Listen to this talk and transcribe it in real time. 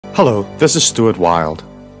Hello, this is Stuart Wilde.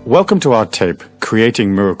 Welcome to our tape,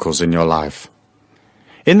 Creating Miracles in Your Life.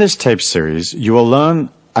 In this tape series, you will learn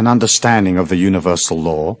an understanding of the universal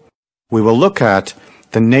law. We will look at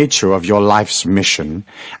the nature of your life's mission,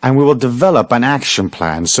 and we will develop an action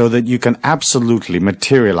plan so that you can absolutely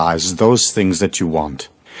materialize those things that you want.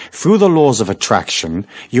 Through the laws of attraction,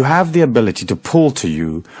 you have the ability to pull to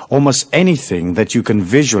you almost anything that you can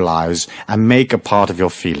visualize and make a part of your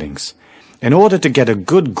feelings. In order to get a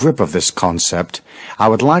good grip of this concept, I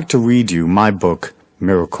would like to read you my book,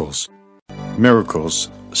 Miracles. Miracles,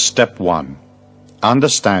 Step 1.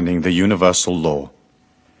 Understanding the Universal Law.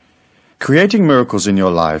 Creating miracles in your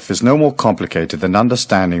life is no more complicated than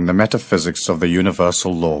understanding the metaphysics of the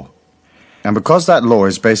universal law. And because that law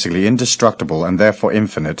is basically indestructible and therefore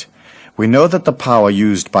infinite, we know that the power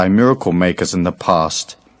used by miracle makers in the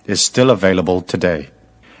past is still available today.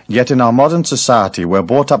 Yet in our modern society, we're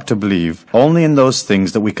brought up to believe only in those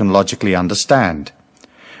things that we can logically understand.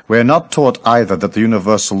 We are not taught either that the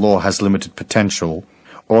universal law has limited potential,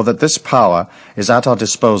 or that this power is at our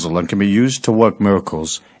disposal and can be used to work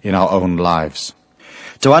miracles in our own lives.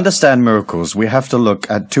 To understand miracles, we have to look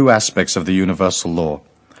at two aspects of the universal law.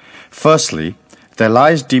 Firstly, there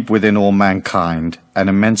lies deep within all mankind an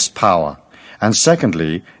immense power, and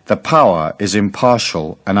secondly, the power is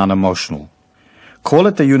impartial and unemotional. Call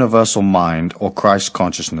it the universal mind or Christ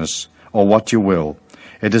consciousness, or what you will.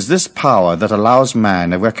 It is this power that allows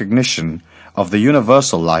man a recognition of the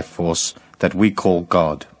universal life force that we call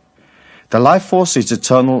God. The life force is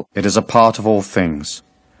eternal, it is a part of all things.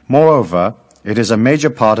 Moreover, it is a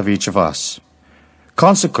major part of each of us.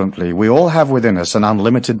 Consequently, we all have within us an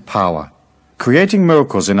unlimited power. Creating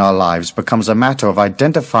miracles in our lives becomes a matter of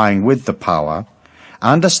identifying with the power,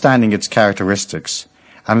 understanding its characteristics,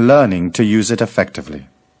 and learning to use it effectively.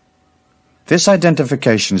 This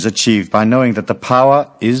identification is achieved by knowing that the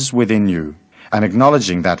power is within you, and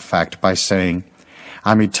acknowledging that fact by saying,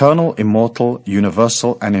 I'm eternal, immortal,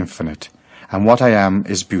 universal, and infinite, and what I am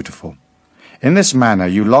is beautiful. In this manner,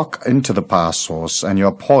 you lock into the power source, and you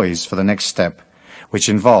are poised for the next step, which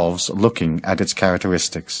involves looking at its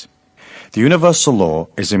characteristics. The universal law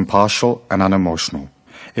is impartial and unemotional.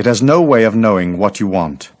 It has no way of knowing what you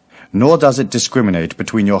want, nor does it discriminate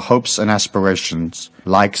between your hopes and aspirations,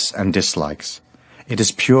 likes and dislikes. It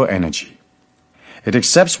is pure energy. It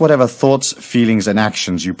accepts whatever thoughts, feelings, and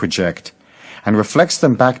actions you project, and reflects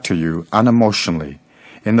them back to you unemotionally,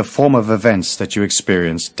 in the form of events that you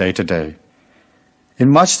experience day to day. In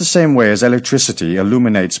much the same way as electricity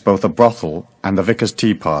illuminates both a brothel and the vicar's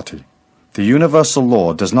tea party, the universal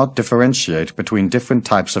law does not differentiate between different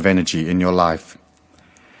types of energy in your life.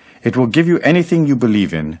 It will give you anything you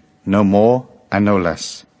believe in, no more and no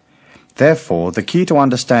less. Therefore, the key to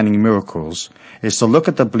understanding miracles is to look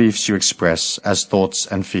at the beliefs you express as thoughts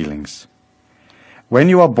and feelings. When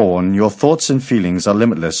you are born, your thoughts and feelings are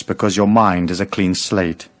limitless because your mind is a clean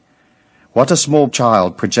slate. What a small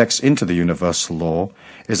child projects into the universal law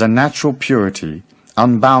is a natural purity,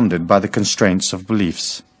 unbounded by the constraints of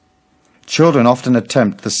beliefs. Children often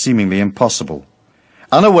attempt the seemingly impossible.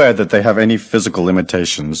 Unaware that they have any physical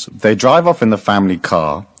limitations, they drive off in the family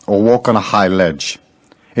car or walk on a high ledge.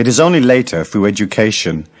 It is only later, through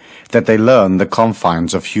education, that they learn the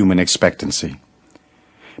confines of human expectancy.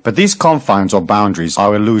 But these confines or boundaries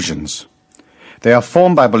are illusions. They are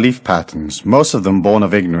formed by belief patterns, most of them born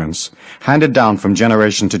of ignorance, handed down from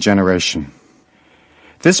generation to generation.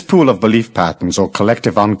 This pool of belief patterns, or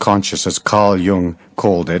collective unconscious as Carl Jung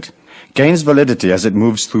called it, gains validity as it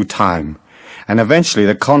moves through time, and eventually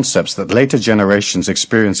the concepts that later generations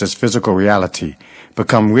experience as physical reality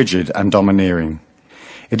become rigid and domineering.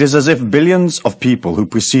 It is as if billions of people who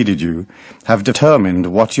preceded you have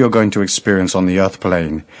determined what you are going to experience on the earth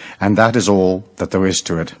plane, and that is all that there is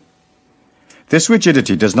to it. This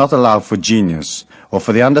rigidity does not allow for genius or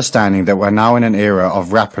for the understanding that we're now in an era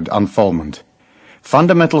of rapid unfoldment.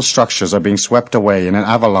 Fundamental structures are being swept away in an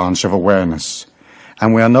avalanche of awareness,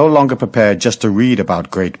 and we are no longer prepared just to read about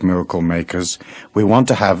great miracle makers. We want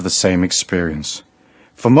to have the same experience.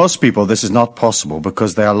 For most people, this is not possible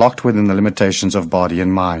because they are locked within the limitations of body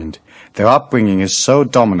and mind. Their upbringing is so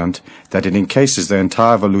dominant that it encases their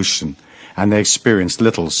entire evolution, and they experience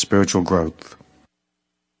little spiritual growth.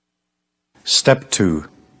 Step 2.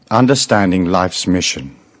 Understanding life's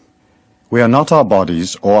mission. We are not our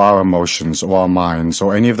bodies, or our emotions, or our minds,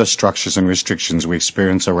 or any of the structures and restrictions we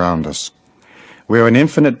experience around us. We are an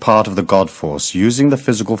infinite part of the God force, using the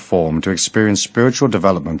physical form to experience spiritual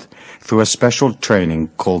development through a special training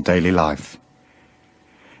called daily life.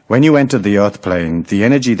 When you entered the earth plane, the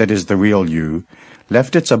energy that is the real you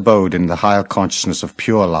left its abode in the higher consciousness of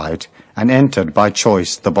pure light and entered by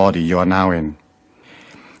choice the body you are now in.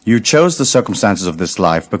 You chose the circumstances of this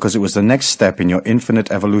life because it was the next step in your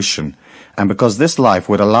infinite evolution, and because this life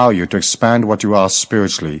would allow you to expand what you are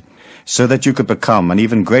spiritually, so that you could become an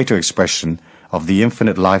even greater expression of the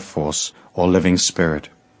infinite life force or living spirit.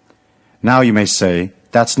 Now you may say,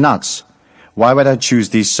 that's nuts. Why would I choose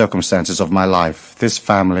these circumstances of my life, this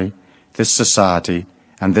family, this society,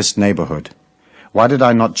 and this neighborhood? Why did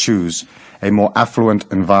I not choose a more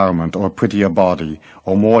affluent environment or a prettier body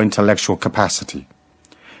or more intellectual capacity?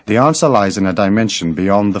 The answer lies in a dimension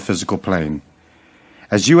beyond the physical plane.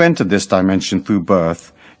 As you entered this dimension through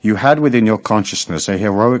birth, you had within your consciousness a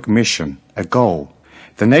heroic mission, a goal.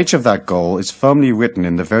 The nature of that goal is firmly written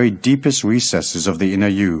in the very deepest recesses of the inner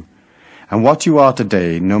you. And what you are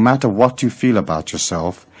today, no matter what you feel about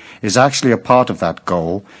yourself, is actually a part of that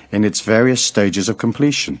goal in its various stages of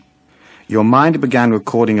completion. Your mind began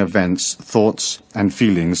recording events, thoughts, and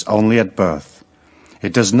feelings only at birth.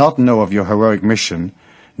 It does not know of your heroic mission,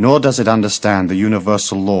 nor does it understand the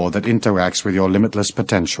universal law that interacts with your limitless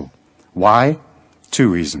potential. Why? 2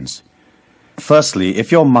 reasons. Firstly,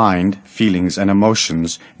 if your mind, feelings, and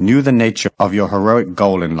emotions knew the nature of your heroic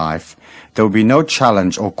goal in life, there would be no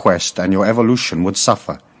challenge or quest, and your evolution would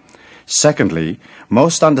suffer. Secondly,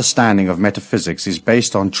 most understanding of metaphysics is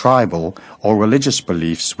based on tribal or religious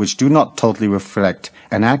beliefs which do not totally reflect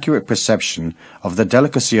an accurate perception of the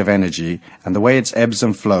delicacy of energy and the way its ebbs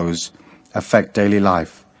and flows affect daily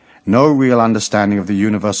life. No real understanding of the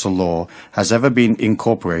universal law has ever been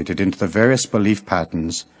incorporated into the various belief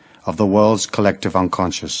patterns of the world's collective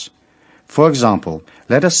unconscious. For example,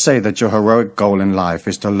 let us say that your heroic goal in life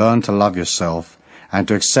is to learn to love yourself and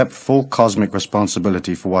to accept full cosmic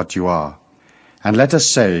responsibility for what you are. And let us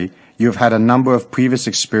say you have had a number of previous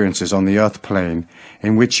experiences on the earth plane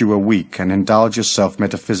in which you were weak and indulge yourself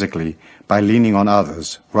metaphysically by leaning on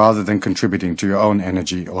others rather than contributing to your own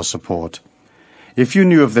energy or support. If you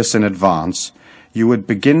knew of this in advance, you would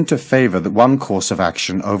begin to favor the one course of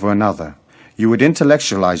action over another. You would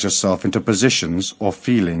intellectualize yourself into positions or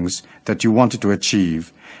feelings that you wanted to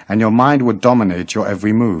achieve, and your mind would dominate your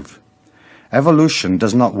every move. Evolution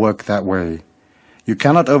does not work that way. You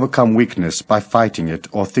cannot overcome weakness by fighting it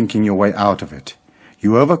or thinking your way out of it.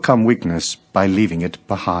 You overcome weakness by leaving it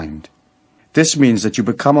behind. This means that you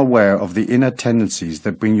become aware of the inner tendencies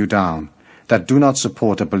that bring you down, that do not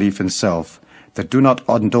support a belief in self, that do not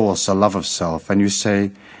endorse a love of self, and you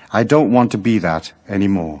say, I don't want to be that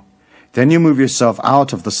anymore. Then you move yourself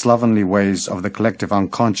out of the slovenly ways of the collective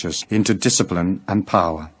unconscious into discipline and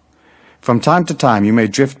power. From time to time you may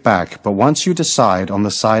drift back, but once you decide on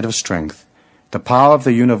the side of strength, the power of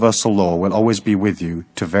the universal law will always be with you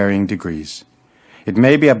to varying degrees. It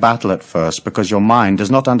may be a battle at first because your mind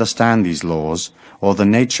does not understand these laws or the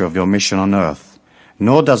nature of your mission on earth,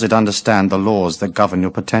 nor does it understand the laws that govern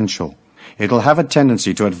your potential. It will have a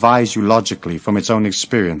tendency to advise you logically from its own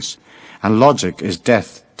experience, and logic is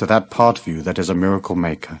death to that part of you that is a miracle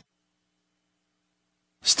maker.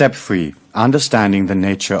 Step 3. Understanding the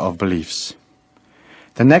nature of beliefs.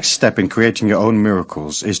 The next step in creating your own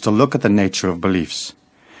miracles is to look at the nature of beliefs.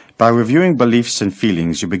 By reviewing beliefs and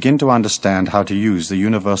feelings, you begin to understand how to use the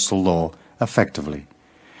universal law effectively.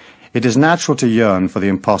 It is natural to yearn for the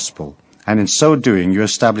impossible, and in so doing you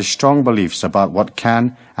establish strong beliefs about what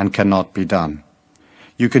can and cannot be done.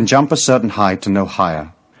 You can jump a certain height and no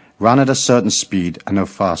higher, run at a certain speed and no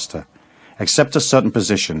faster, accept a certain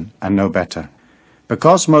position and no better.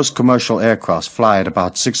 Because most commercial aircraft fly at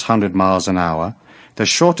about 600 miles an hour, the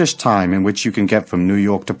shortest time in which you can get from New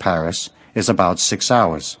York to Paris is about 6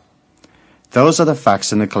 hours. Those are the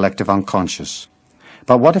facts in the collective unconscious.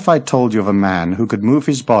 But what if I told you of a man who could move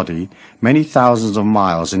his body many thousands of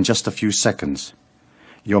miles in just a few seconds?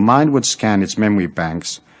 Your mind would scan its memory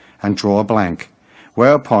banks and draw a blank,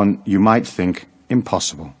 whereupon you might think,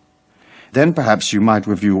 impossible. Then perhaps you might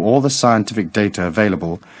review all the scientific data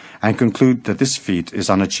available and conclude that this feat is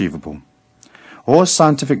unachievable. All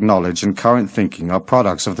scientific knowledge and current thinking are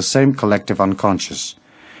products of the same collective unconscious,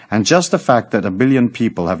 and just the fact that 1 billion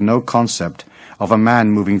people have no concept of a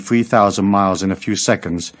man moving 3,000 miles in a few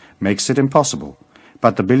seconds makes it impossible,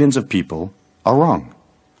 but the billions of people are wrong.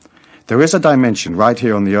 There is a dimension right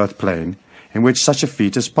here on the earth plane in which such a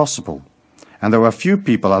feat is possible, and there are few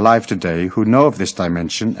people alive today who know of this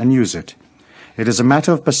dimension and use it. It is a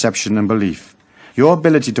matter of perception and belief. Your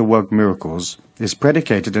ability to work miracles is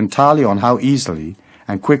predicated entirely on how easily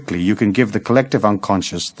and quickly you can give the collective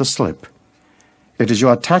unconscious the slip. It is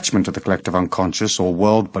your attachment to the collective unconscious or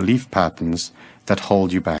world belief patterns that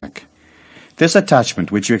hold you back. This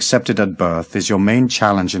attachment, which you accepted at birth, is your main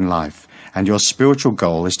challenge in life, and your spiritual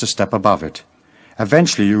goal is to step above it.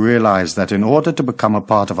 Eventually you realize that in order to become a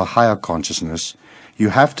part of a higher consciousness, you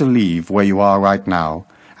have to leave where you are right now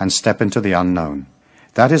and step into the unknown.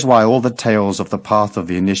 That is why all the tales of the path of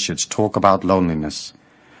the initiates talk about loneliness.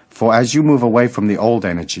 For as you move away from the old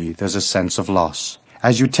energy, there's a sense of loss.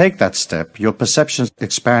 As you take that step, your perceptions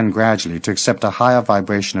expand gradually to accept a higher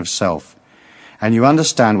vibration of self, and you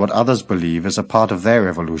understand what others believe is a part of their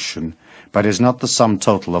evolution, but is not the sum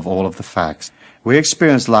total of all of the facts. We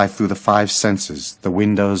experience life through the 5 senses, the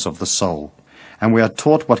windows of the soul, and we are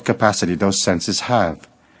taught what capacity those senses have.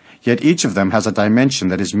 Yet each of them has a dimension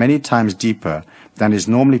that is many times deeper than is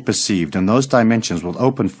normally perceived, and those dimensions will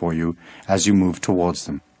open for you as you move towards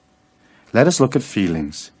them. Let us look at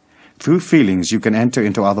feelings. Through feelings you can enter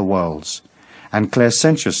into other worlds, and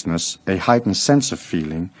clairsentiousness, a heightened sense of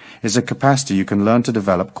feeling, is a capacity you can learn to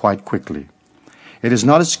develop quite quickly. It is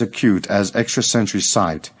not as acute as extrasensory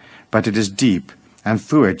sight, but it is deep, and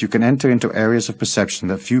through it you can enter into areas of perception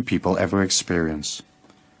that few people ever experience.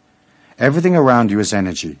 Everything around you is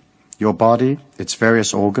energy. Your body, its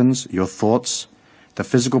various organs, your thoughts, the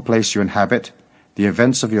physical place you inhabit, the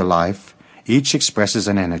events of your life, each expresses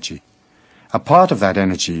an energy. A part of that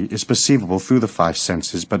energy is perceivable through the 5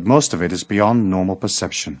 senses, but most of it is beyond normal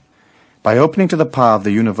perception. By opening to the power of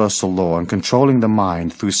the universal law and controlling the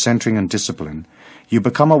mind through centering and discipline, you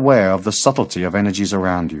become aware of the subtlety of energies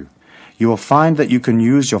around you. You will find that you can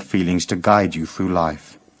use your feelings to guide you through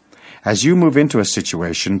life. As you move into a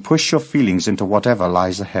situation, push your feelings into whatever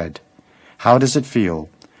lies ahead. How does it feel?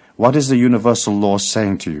 What is the universal law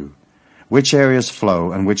saying to you? Which areas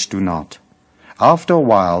flow and which do not? After a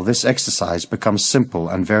while, this exercise becomes simple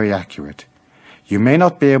and very accurate. You may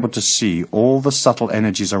not be able to see all the subtle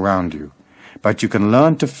energies around you, but you can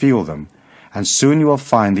learn to feel them, and soon you will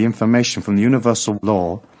find the information from the universal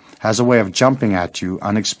law has a way of jumping at you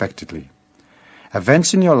unexpectedly.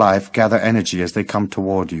 Events in your life gather energy as they come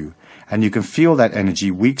toward you, and you can feel that energy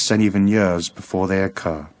weeks and even years before they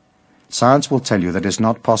occur. Science will tell you that it is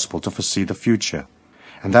not possible to foresee the future,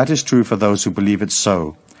 and that is true for those who believe it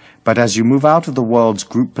so. But as you move out of the world's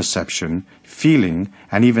group perception, feeling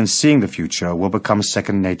and even seeing the future will become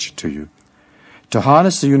second nature to you. To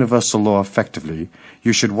harness the universal law effectively,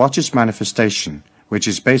 you should watch its manifestation, which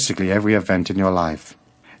is basically every event in your life.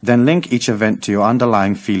 Then link each event to your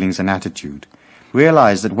underlying feelings and attitude.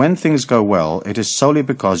 Realize that when things go well, it is solely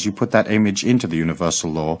because you put that image into the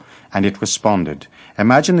universal law and it responded.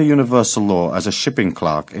 Imagine the universal law as a shipping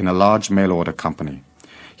clerk in a large mail order company.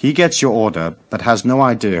 He gets your order, but has no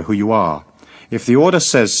idea who you are. If the order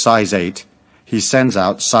says size 8, he sends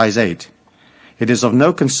out size 8. It is of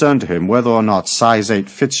no concern to him whether or not size 8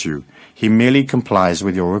 fits you. He merely complies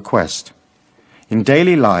with your request. In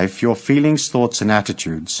daily life, your feelings, thoughts, and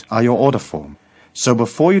attitudes are your order form. So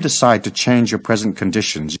before you decide to change your present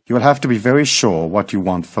conditions, you will have to be very sure what you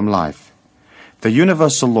want from life. The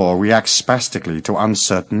universal law reacts spastically to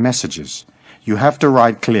uncertain messages. You have to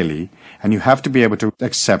write clearly, and you have to be able to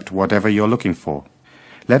accept whatever you're looking for.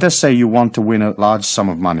 Let us say you want to win a large sum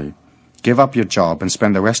of money, give up your job and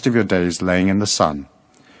spend the rest of your days laying in the sun.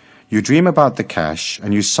 You dream about the cash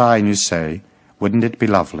and you sigh and you say, wouldn't it be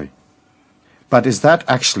lovely? But is that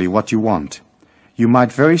actually what you want? You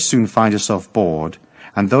might very soon find yourself bored,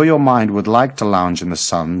 and though your mind would like to lounge in the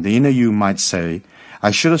sun, the inner you might say,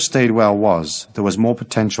 I should have stayed where I was, there was more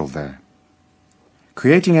potential there.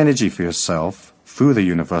 Creating energy for yourself, through the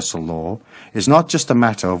universal law, is not just a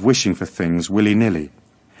matter of wishing for things willy-nilly.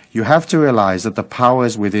 You have to realize that the power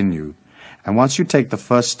is within you, and once you take the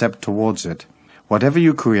first step towards it, whatever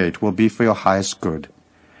you create will be for your highest good.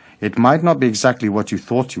 It might not be exactly what you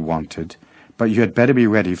thought you wanted, but you had better be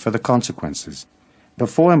ready for the consequences.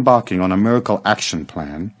 Before embarking on a miracle action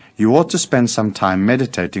plan, you ought to spend some time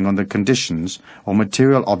meditating on the conditions or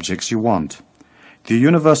material objects you want. The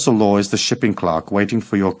universal law is the shipping clerk waiting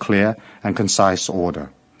for your clear and concise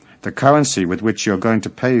order. The currency with which you are going to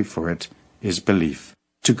pay for it is belief.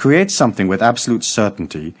 To create something with absolute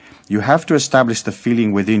certainty, you have to establish the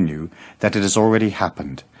feeling within you that it has already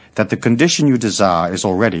happened, that the condition you desire is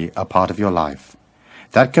already a part of your life.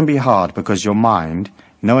 That can be hard because your mind,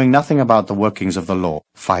 knowing nothing about the workings of the law,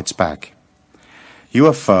 fights back. You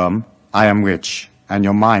affirm, I am rich, and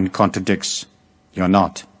your mind contradicts, you're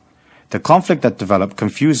not. The conflict that develops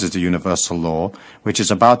confuses the universal law, which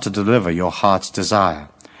is about to deliver your heart's desire.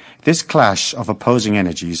 This clash of opposing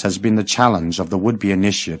energies has been the challenge of the would-be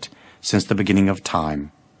initiate since the beginning of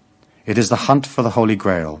time. It is the hunt for the Holy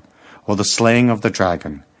Grail, or the slaying of the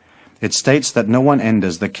dragon. It states that no one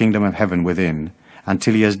enters the kingdom of heaven within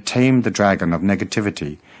until he has tamed the dragon of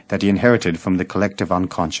negativity that he inherited from the collective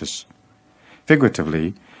unconscious.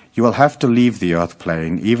 Figuratively, You will have to leave the earth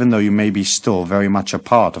plane, even though you may be still very much a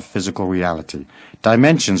part of physical reality.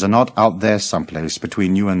 Dimensions are not out there someplace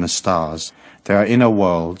between you and the stars. They are inner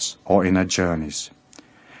worlds or inner journeys.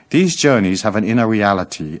 These journeys have an inner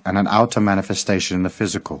reality and an outer manifestation in the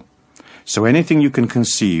physical. So anything you can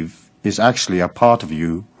conceive is actually a part of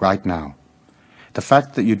you right now. The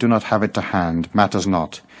fact that you do not have it to hand matters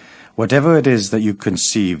not. Whatever it is that you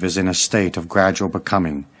conceive is in a state of gradual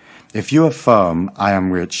becoming. If you affirm, I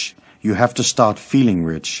am rich, you have to start feeling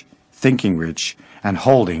rich, thinking rich, and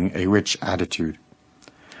holding a rich attitude.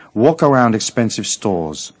 Walk around expensive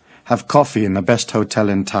stores. Have coffee in the best hotel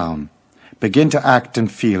in town. Begin to act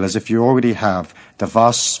and feel as if you already have the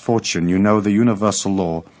vast fortune you know the universal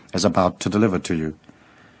law is about to deliver to you.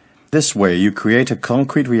 This way you create a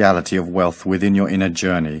concrete reality of wealth within your inner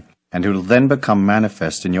journey, and it will then become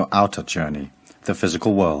manifest in your outer journey, the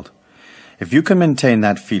physical world. If you can maintain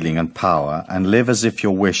that feeling and power and live as if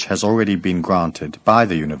your wish has already been granted by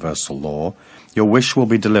the universal law, your wish will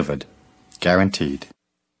be delivered, guaranteed.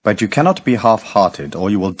 But you cannot be half-hearted, or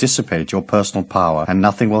you will dissipate your personal power and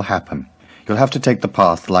nothing will happen. You'll have to take the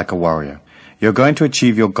path like a warrior. You're going to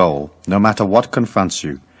achieve your goal, no matter what confronts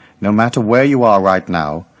you, no matter where you are right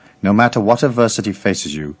now, no matter what adversity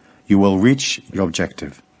faces you, you will reach your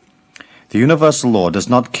objective. The universal law does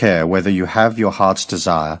not care whether you have your heart's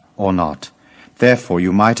desire or not. Therefore,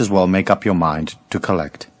 you might as well make up your mind to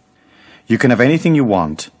collect. You can have anything you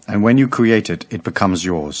want, and when you create it, it becomes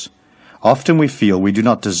yours. Often we feel we do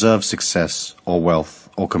not deserve success or wealth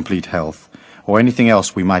or complete health or anything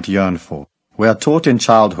else we might yearn for. We are taught in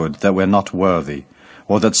childhood that we're not worthy,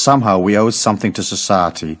 or that somehow we owe something to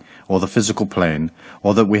society or the physical plane,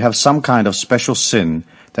 or that we have some kind of special sin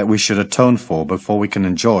that we should atone for before we can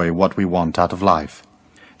enjoy what we want out of life.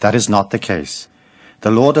 That is not the case.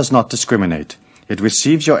 The law does not discriminate. It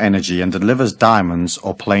receives your energy and delivers diamonds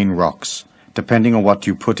or plain rocks, depending on what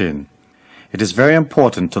you put in. It is very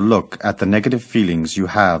important to look at the negative feelings you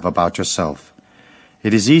have about yourself.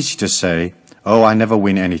 It is easy to say, oh, I never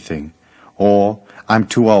win anything, or I'm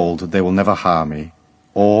too old, they will never hire me,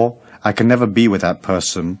 or I can never be with that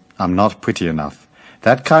person, I'm not pretty enough.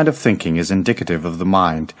 That kind of thinking is indicative of the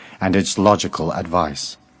mind and its logical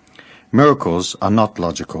advice. Miracles are not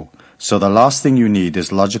logical, so the last thing you need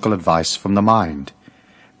is logical advice from the mind.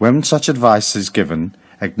 When such advice is given,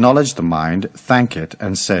 acknowledge the mind, thank it,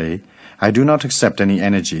 and say, I do not accept any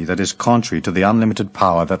energy that is contrary to the unlimited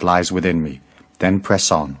power that lies within me. Then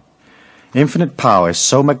press on. Infinite power is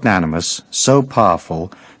so magnanimous, so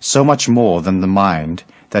powerful, so much more than the mind,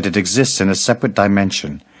 that it exists in a separate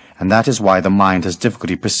dimension, and that is why the mind has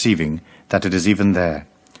difficulty perceiving that it is even there.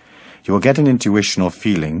 You will get an intuition or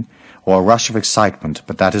feeling, or a rush of excitement,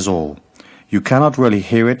 but that is all. You cannot really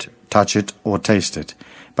hear it, touch it, or taste it,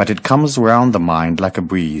 but it comes round the mind like a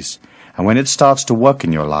breeze, and when it starts to work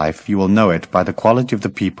in your life, you will know it by the quality of the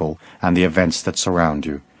people and the events that surround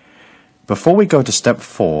you. Before we go to step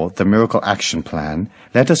 4, the miracle action plan,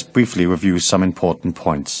 let us briefly review some important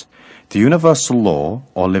points. The universal law,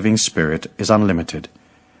 or living spirit, is unlimited.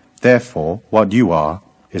 Therefore, what you are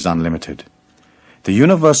is unlimited. The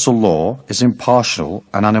universal law is impartial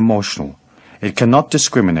and unemotional. It cannot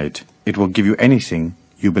discriminate. It will give you anything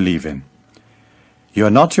you believe in. You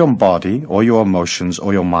are not your body or your emotions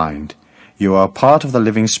or your mind. You are a part of the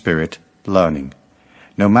living spirit, learning.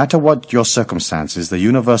 No matter what your circumstances, the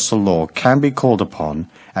universal law can be called upon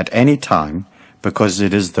at any time because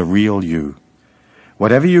it is the real you.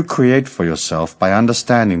 Whatever you create for yourself by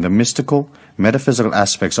understanding the mystical, metaphysical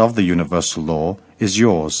aspects of the universal law is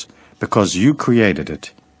yours because you created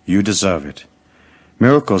it. You deserve it.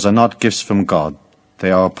 Miracles are not gifts from God.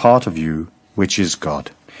 They are a part of you, which is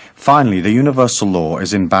God. Finally, the universal law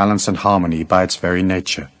is in balance and harmony by its very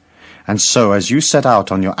nature. And so, as you set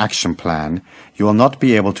out on your action plan, you will not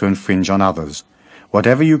be able to infringe on others.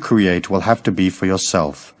 Whatever you create will have to be for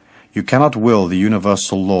yourself. You cannot will the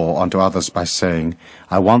universal law onto others by saying,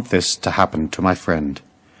 I want this to happen to my friend.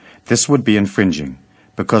 This would be infringing,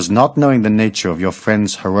 because not knowing the nature of your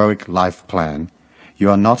friend's heroic life plan, you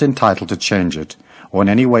are not entitled to change it, or in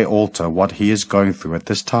any way alter what he is going through at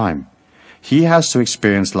this time. He has to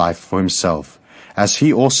experience life for himself, as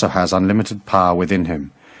he also has unlimited power within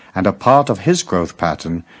him, and a part of his growth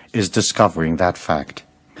pattern is discovering that fact.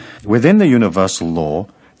 Within the universal law,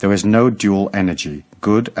 there is no dual energy,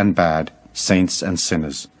 good and bad, saints and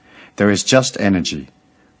sinners. There is just energy,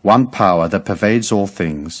 one power that pervades all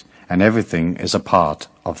things, and everything is a part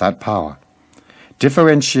of that power.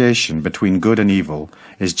 Differentiation between good and evil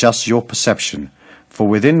is just your perception, for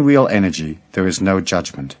within real energy there is no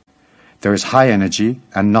judgment. There is high energy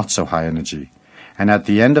and not so high energy, and at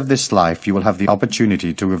the end of this life you will have the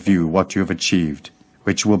opportunity to review what you have achieved,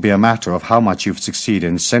 which will be a matter of how much you've succeeded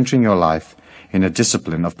in centering your life in a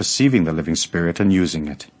discipline of perceiving the living spirit and using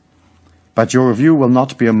it. But your review will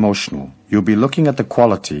not be emotional. You'll be looking at the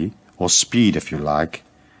quality, or speed if you like,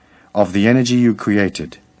 of the energy you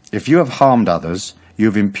created. If you have harmed others, you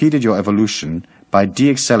have impeded your evolution by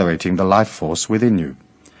de-accelerating the life force within you.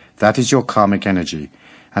 That is your karmic energy,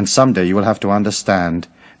 and someday you will have to understand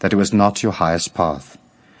that it was not your highest path.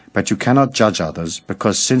 But you cannot judge others,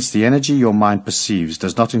 because since the energy your mind perceives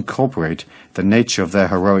does not incorporate the nature of their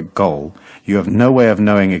heroic goal, you have no way of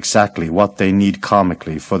knowing exactly what they need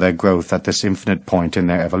karmically for their growth at this infinite point in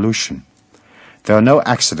their evolution. There are no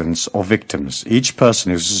accidents or victims. Each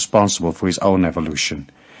person is responsible for his own evolution.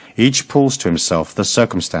 Each pulls to himself the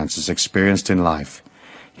circumstances experienced in life.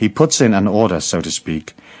 He puts in an order, so to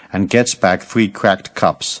speak, and gets back 3 cracked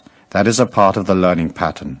cups. That is a part of the learning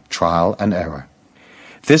pattern, trial and error.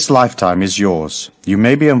 This lifetime is yours. You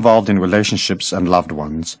may be involved in relationships and loved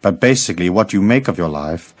ones, but basically what you make of your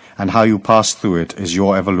life and how you pass through it is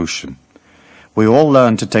your evolution. We all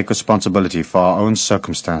learn to take responsibility for our own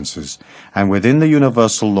circumstances, and within the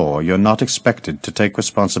universal law you're not expected to take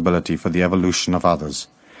responsibility for the evolution of others.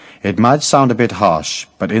 It might sound a bit harsh,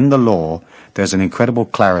 but in the law there's an incredible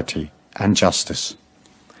clarity and justice.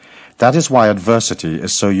 That is why adversity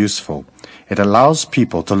is so useful. It allows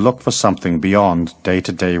people to look for something beyond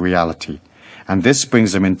day-to-day reality, and this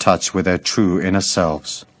brings them in touch with their true inner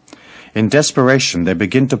selves. In desperation, they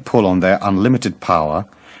begin to pull on their unlimited power,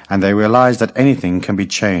 and they realize that anything can be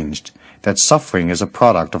changed, that suffering is a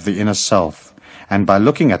product of the inner self, and by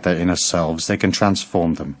looking at their inner selves, they can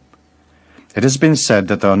transform them. It has been said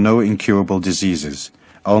that there are no incurable diseases,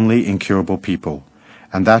 only incurable people,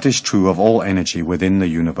 and that is true of all energy within the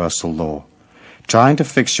universal law. Trying to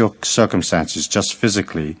fix your circumstances just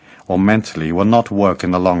physically or mentally will not work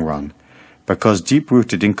in the long run, because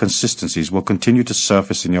deep-rooted inconsistencies will continue to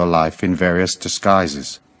surface in your life in various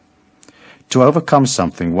disguises. To overcome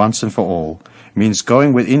something once and for all means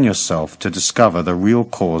going within yourself to discover the real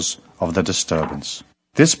cause of the disturbance.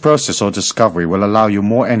 This process or discovery will allow you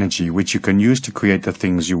more energy which you can use to create the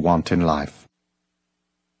things you want in life.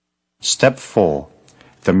 Step 4.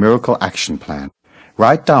 The Miracle Action Plan.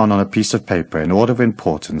 Write down on a piece of paper in order of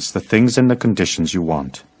importance the things and the conditions you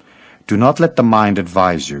want. Do not let the mind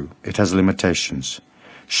advise you. It has limitations.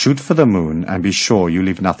 Shoot for the moon and be sure you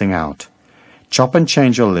leave nothing out. Chop and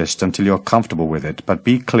change your list until you're comfortable with it, but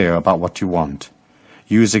be clear about what you want.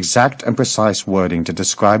 Use exact and precise wording to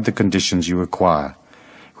describe the conditions you require.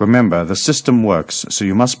 Remember, the system works, so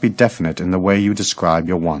you must be definite in the way you describe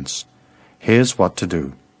your wants. Here's what to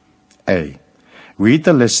do. A. Read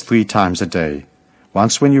the list 3 times a day.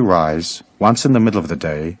 Once when you rise, once in the middle of the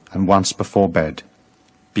day, and once before bed.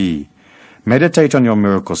 B. Meditate on your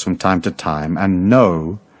miracles from time to time and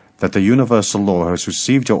know that the universal law has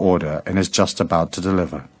received your order and is just about to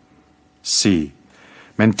deliver. C.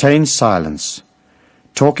 Maintain silence.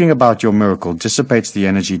 Talking about your miracle dissipates the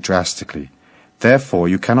energy drastically. Therefore,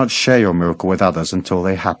 you cannot share your miracle with others until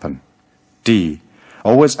they happen. D.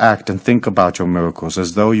 Always act and think about your miracles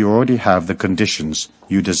as though you already have the conditions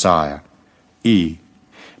you desire. E.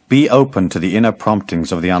 Be open to the inner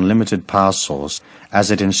promptings of the unlimited power source as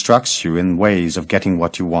it instructs you in ways of getting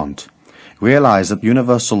what you want. Realize that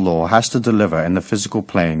universal law has to deliver in the physical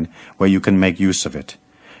plane where you can make use of it.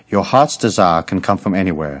 Your heart's desire can come from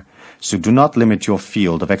anywhere, so do not limit your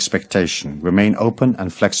field of expectation. Remain open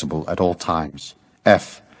and flexible at all times.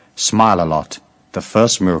 F. Smile a lot. The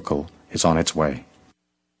first miracle is on its way.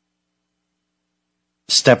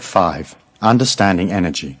 Step 5. Understanding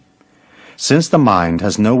energy. Since the mind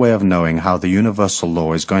has no way of knowing how the universal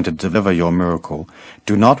law is going to deliver your miracle,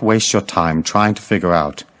 do not waste your time trying to figure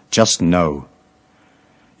out. Just know.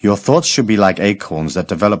 Your thoughts should be like acorns that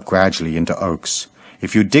develop gradually into oaks.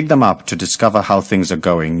 If you dig them up to discover how things are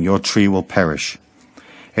going, your tree will perish.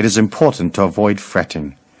 It is important to avoid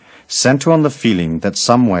fretting. Center on the feeling that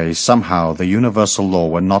some way, somehow, the universal law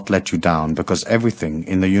will not let you down because everything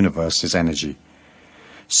in the universe is energy.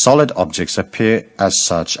 Solid objects appear as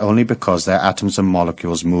such only because their atoms and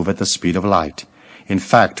molecules move at the speed of light. In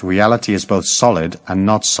fact, reality is both solid and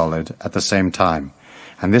not solid at the same time,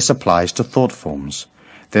 and this applies to thought forms.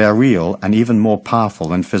 They are real and even more powerful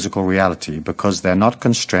than physical reality because they are not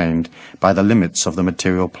constrained by the limits of the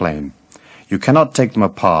material plane. You cannot take them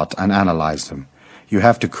apart and analyze them. You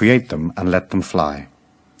have to create them and let them fly.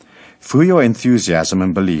 Through your enthusiasm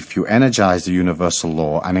and belief, you energize the universal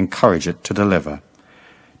law and encourage it to deliver.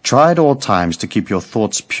 Try at all times to keep your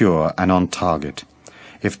thoughts pure and on target.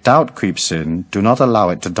 If doubt creeps in, do not allow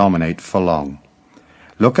it to dominate for long.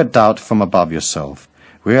 Look at doubt from above yourself.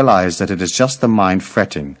 Realize that it is just the mind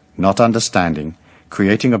fretting, not understanding,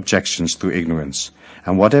 creating objections through ignorance,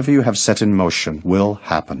 and whatever you have set in motion will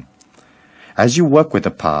happen. As you work with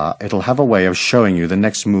the power, it'll have a way of showing you the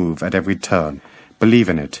next move at every turn. Believe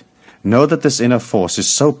in it. Know that this inner force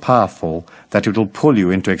is so powerful that it will pull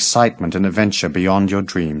you into excitement and adventure beyond your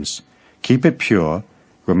dreams. Keep it pure,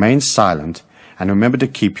 remain silent, and remember to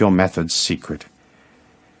keep your methods secret.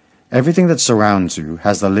 Everything that surrounds you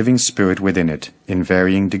has the living spirit within it in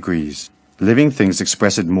varying degrees. Living things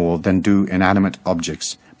express it more than do inanimate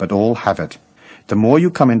objects, but all have it. The more you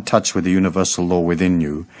come in touch with the universal law within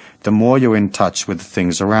you, the more you're in touch with the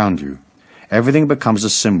things around you. Everything becomes a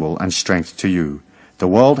symbol and strength to you. The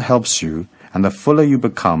world helps you, and the fuller you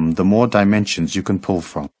become, the more dimensions you can pull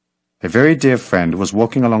from. A very dear friend was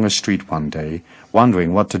walking along a street one day,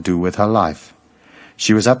 wondering what to do with her life.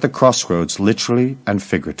 She was at the crossroads literally and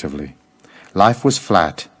figuratively. Life was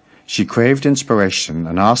flat. She craved inspiration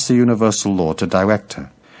and asked the universal law to direct her.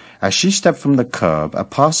 As she stepped from the curb, a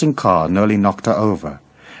passing car nearly knocked her over,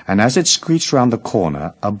 and as it screeched round the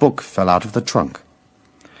corner, a book fell out of the trunk.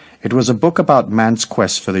 It was a book about man's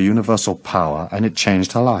quest for the universal power, and it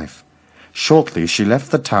changed her life. Shortly, she left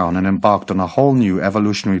the town and embarked on a whole new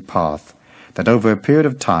evolutionary path that over a period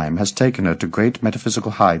of time has taken her to great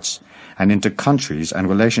metaphysical heights and into countries and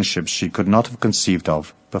relationships she could not have conceived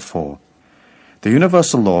of before. The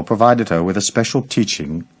universal law provided her with a special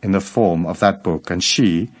teaching in the form of that book, and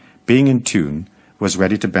she, being in tune, was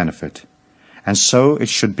ready to benefit. And so it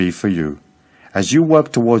should be for you. As you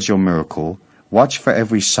work towards your miracle, watch for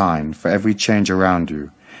every sign, for every change around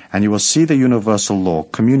you, and you will see the universal law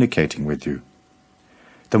communicating with you.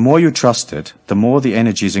 The more you trust it, the more the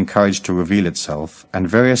energy is encouraged to reveal itself, and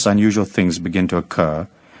various unusual things begin to occur.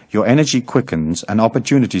 Your energy quickens, and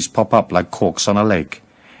opportunities pop up like corks on a lake.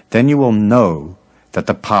 Then you will know that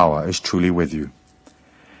the power is truly with you.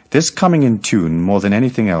 This coming in tune more than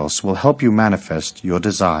anything else will help you manifest your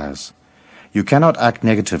desires. You cannot act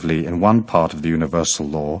negatively in one part of the universal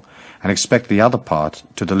law and expect the other part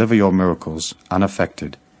to deliver your miracles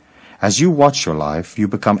unaffected. As you watch your life, you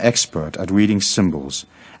become expert at reading symbols,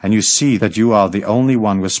 and you see that you are the only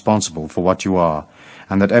one responsible for what you are,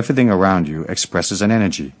 and that everything around you expresses an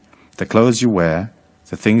energy. The clothes you wear,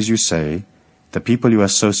 the things you say, the people you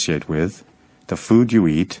associate with, the food you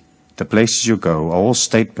eat, the places you go are all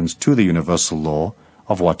statements to the universal law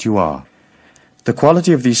of what you are. The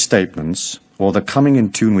quality of these statements, or the coming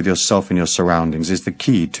in tune with yourself and your surroundings, is the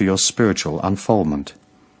key to your spiritual unfoldment.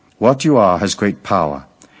 What you are has great power.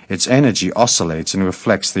 Its energy oscillates and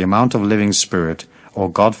reflects the amount of living spirit or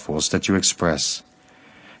God force that you express.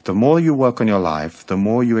 The more you work on your life, the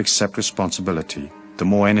more you accept responsibility, the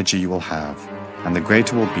more energy you will have, and the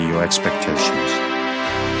greater will be your expectations.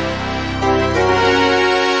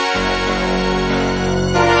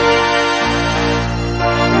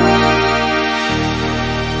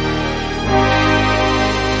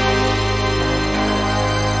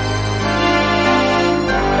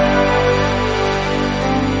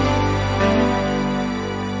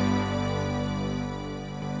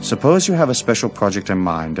 Suppose you have a special project in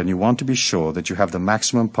mind and you want to be sure that you have the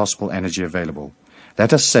maximum possible energy available.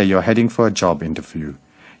 Let us say you're heading for a job interview.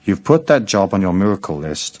 You've put that job on your miracle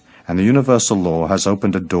list, and the universal law has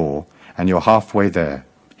opened a door, and you're halfway there.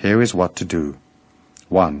 Here is what to do.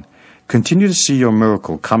 1. Continue to see your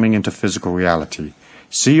miracle coming into physical reality.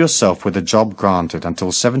 See yourself with the job granted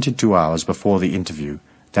until 72 hours before the interview,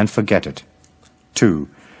 then forget it. 2.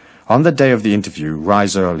 On the day of the interview,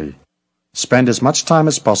 rise early. Spend as much time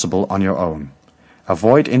as possible on your own.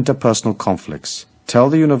 Avoid interpersonal conflicts. Tell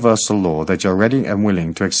the universal law that you're ready and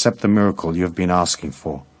willing to accept the miracle you have been asking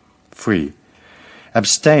for. 3.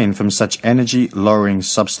 Abstain from such energy-lowering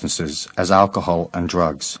substances as alcohol and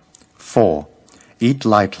drugs. 4. Eat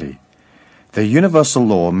lightly. The universal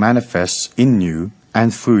law manifests in you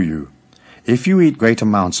and through you. If you eat great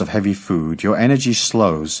amounts of heavy food, your energy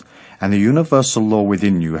slows, and the universal law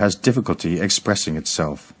within you has difficulty expressing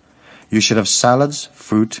itself. You should have salads,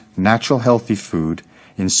 fruit, natural healthy food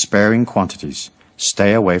in sparing quantities.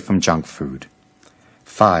 Stay away from junk food.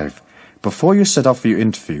 5. Before you set off for your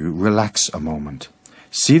interview, relax a moment.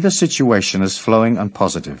 See the situation as flowing and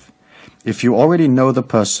positive. If you already know the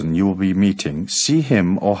person you will be meeting, see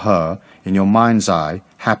him or her in your mind's eye,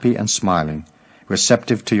 happy and smiling,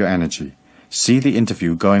 receptive to your energy. See the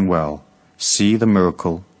interview going well. See the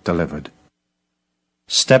miracle delivered.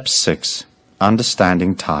 Step 6.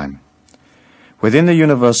 Understanding time. Within the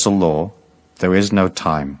universal law, there is no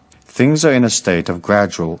time. Things are in a state of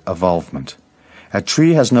gradual evolvement. A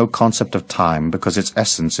tree has no concept of time because its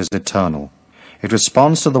essence is eternal. It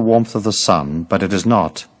responds to the warmth of the sun, but it is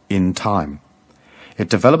not in time. It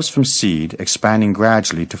develops from seed, expanding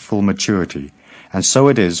gradually to full maturity, and so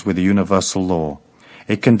it is with the universal law.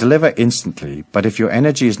 It can deliver instantly, but if your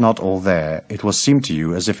energy is not all there, it will seem to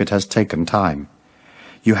you as if it has taken time.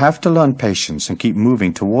 You have to learn patience and keep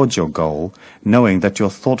moving towards your goal, knowing that your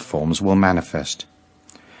thought forms will manifest.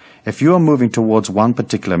 If you are moving towards one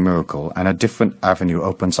particular miracle and a different avenue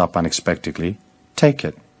opens up unexpectedly, take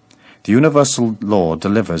it. The universal law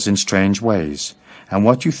delivers in strange ways, and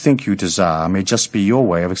what you think you desire may just be your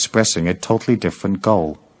way of expressing a totally different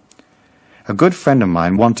goal. A good friend of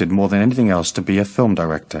mine wanted more than anything else to be a film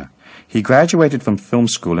director. He graduated from film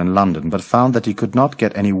school in London but found that he could not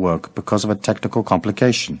get any work because of a technical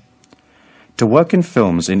complication. To work in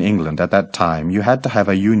films in England at that time, you had to have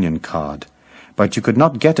a union card, but you could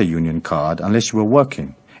not get a union card unless you were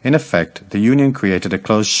working. In effect, the union created a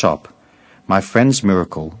closed shop. My friend's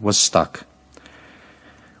miracle was stuck.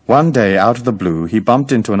 One day, out of the blue, he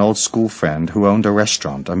bumped into an old school friend who owned a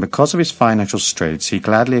restaurant, and because of his financial straits, he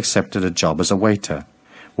gladly accepted a job as a waiter.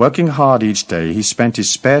 Working hard each day, he spent his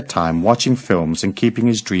spare time watching films and keeping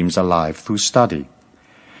his dreams alive through study.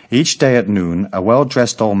 Each day at noon, a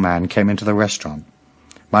well-dressed old man came into the restaurant.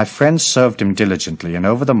 My friend served him diligently, and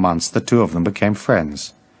over the months the two of them became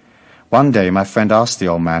friends. One day my friend asked the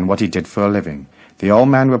old man what he did for a living. The old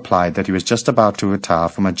man replied that he was just about to retire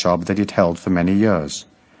from a job that he'd held for many years.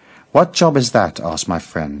 "What job is that?" asked my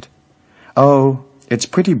friend. "Oh, it's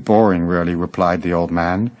pretty boring, really," replied the old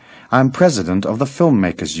man. "I'm president of the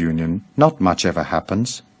Filmmakers' Union. Not much ever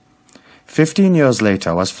happens." 15 years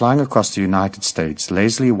later, I was flying across the United States,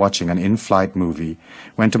 lazily watching an in-flight movie,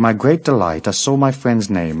 when to my great delight I saw my friend's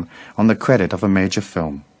name on the credit of a major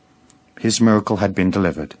film. His miracle had been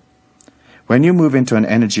delivered. When you move into an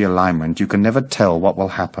energy alignment, you can never tell what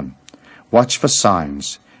will happen. Watch for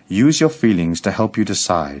signs. Use your feelings to help you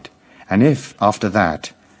decide. And if, after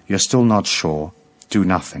that, you're still not sure, do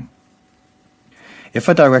nothing. If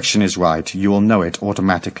a direction is right, you will know it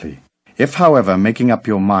automatically. If, however, making up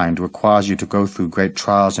your mind requires you to go through great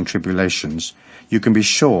trials and tribulations, you can be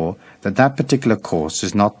sure that that particular course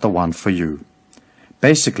is not the one for you.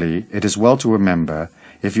 Basically, it is well to remember,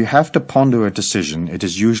 if you have to ponder a decision, it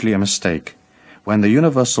is usually a mistake. When the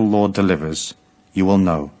universal law delivers, you will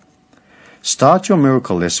know. Start your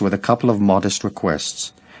miracle list with a couple of modest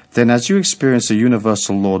requests. Then as you experience the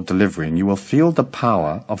universal law delivering, you will feel the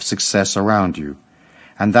power of success around you,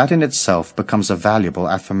 and that in itself becomes a valuable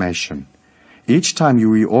affirmation. Each time you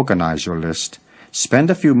reorganize your list, spend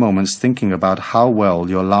a few moments thinking about how well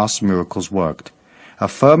your last miracles worked.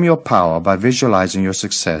 Affirm your power by visualizing your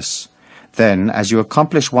success. Then, as you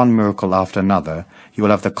accomplish one miracle after another, you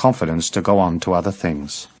will have the confidence to go on to other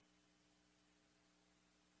things.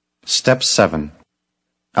 Step 7.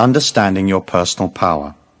 Understanding your personal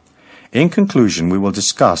power. In conclusion, we will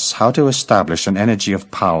discuss how to establish an energy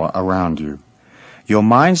of power around you. Your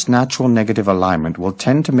mind's natural negative alignment will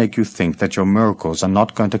tend to make you think that your miracles are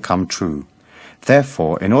not going to come true.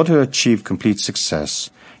 Therefore, in order to achieve complete success,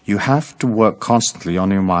 you have to work constantly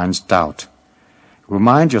on your mind's doubt.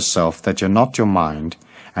 Remind yourself that you're not your mind,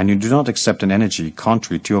 and you do not accept an energy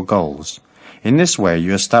contrary to your goals. In this way,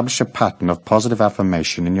 you establish a pattern of positive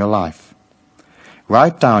affirmation in your life.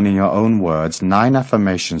 Write down in your own words 9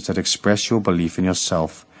 affirmations that express your belief in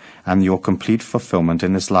yourself and your complete fulfillment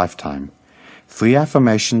in this lifetime. 3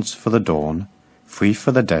 affirmations for the dawn, 3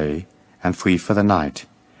 for the day, and 3 for the night.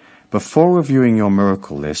 Before reviewing your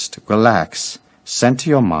miracle list, relax, center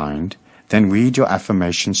your mind, then read your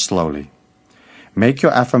affirmations slowly. Make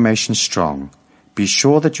your affirmations strong. Be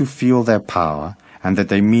sure that you feel their power and that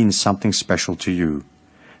they mean something special to you.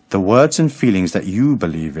 The words and feelings that you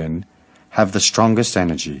believe in have the strongest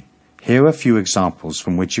energy. Here are a few examples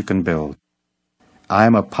from which you can build. I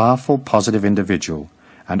am a powerful, positive individual,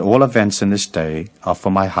 and all events in this day are for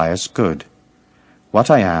my highest good. What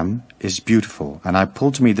I am is beautiful, and I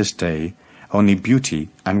pull to me this day only beauty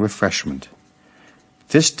and refreshment.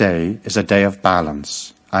 This day is a day of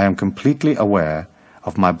balance. I am completely aware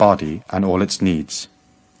of my body and all its needs.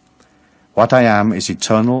 What I am is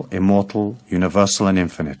eternal, immortal, universal, and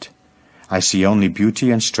infinite. I see only beauty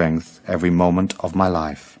and strength every moment of my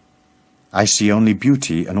life. I see only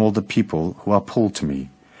beauty in all the people who are pulled to me,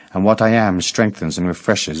 and what I am strengthens and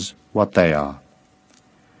refreshes what they are.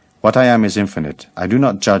 What I am is infinite. I do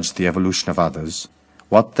not judge the evolution of others.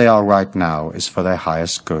 What they are right now is for their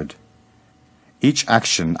highest good. Each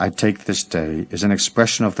action I take this day is an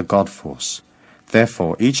expression of the God force.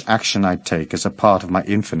 Therefore, each action I take is a part of my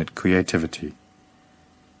infinite creativity.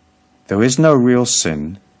 There is no real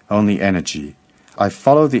sin, only energy. I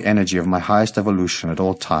follow the energy of my highest evolution at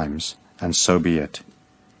all times, and so be it.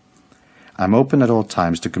 I'm open at all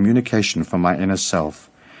times to communication from my inner self,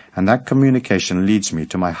 and that communication leads me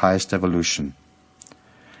to my highest evolution.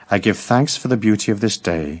 I give thanks for the beauty of this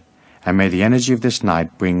day, and may the energy of this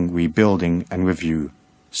night bring rebuilding and review.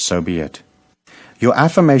 So be it. Your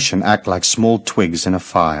affirmation act like small twigs in a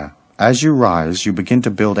fire. As you rise, you begin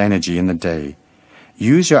to build energy in the day.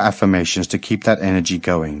 Use your affirmations to keep that energy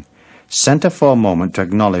going. Center for a moment to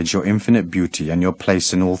acknowledge your infinite beauty and your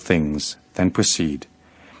place in all things, then proceed.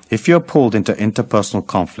 If you're pulled into interpersonal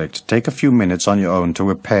conflict, take a few minutes on your own to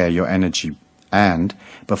repair your energy, and,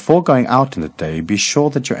 before going out in the day, be sure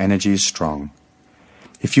that your energy is strong.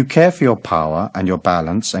 If you care for your power and your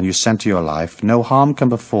balance and you center your life, no harm can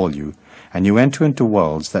befall you, and you enter into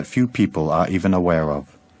worlds that few people are even aware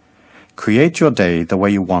of. Create your day the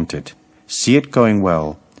way you want it. See it going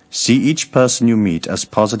well. See each person you meet as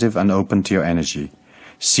positive and open to your energy.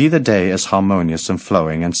 See the day as harmonious and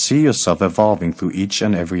flowing, and see yourself evolving through each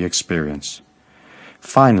and every experience.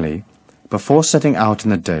 Finally, before setting out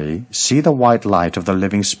in the day, see the white light of the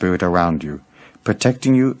living spirit around you,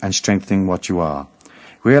 protecting you and strengthening what you are.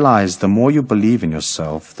 Realize the more you believe in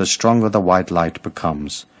yourself, the stronger the white light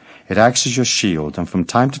becomes. It acts as your shield, and from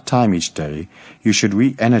time to time each day, you should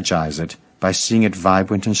re-energize it by seeing it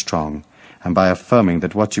vibrant and strong, and by affirming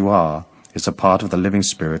that what you are is a part of the living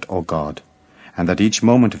spirit or God, and that each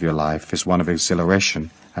moment of your life is one of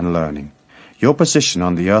exhilaration and learning. Your position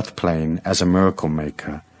on the earth plane as a miracle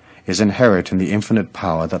maker is inherent in the infinite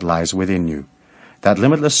power that lies within you. That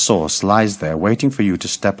limitless source lies there waiting for you to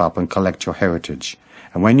step up and collect your heritage,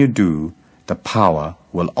 and when you do, the power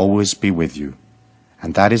will always be with you,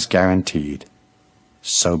 and that is guaranteed.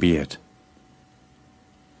 So be it.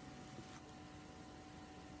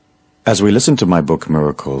 As we listen to my book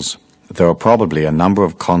Miracles, there are probably a number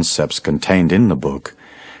of concepts contained in the book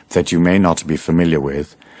that you may not be familiar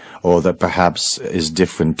with, or that perhaps is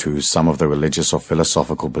different to some of the religious or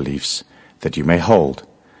philosophical beliefs that you may hold.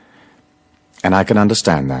 And I can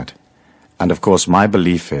understand that. And of course my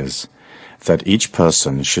belief is that each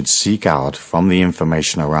person should seek out from the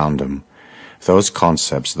information around them those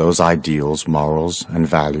concepts, those ideals, morals, and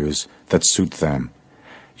values that suit them.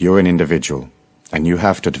 You're an individual, and you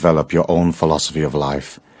have to develop your own philosophy of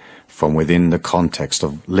life from within the context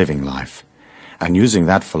of living life. And using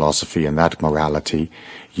that philosophy and that morality,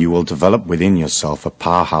 you will develop within yourself a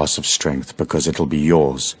powerhouse of strength, because it'll be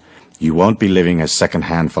yours. You won't be living a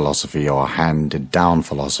second-hand philosophy or a handed-down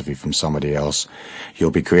philosophy from somebody else. You'll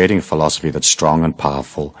be creating a philosophy that's strong and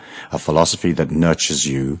powerful, a philosophy that nurtures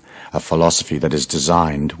you, a philosophy that is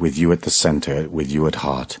designed with you at the center, with you at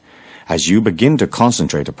heart. As you begin to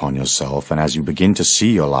concentrate upon yourself, and as you begin to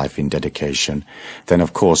see your life in dedication, then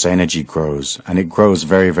of course energy grows, and it grows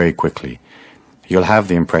very, very quickly. You'll have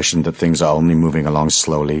the impression that things are only moving along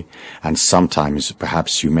slowly, and sometimes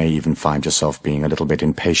perhaps you may even find yourself being a little bit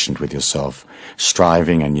impatient with yourself,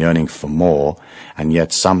 striving and yearning for more, and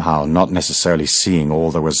yet somehow not necessarily seeing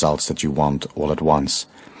all the results that you want all at once.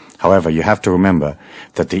 However, you have to remember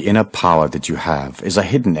that the inner power that you have is a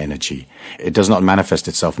hidden energy. It does not manifest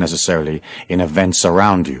itself necessarily in events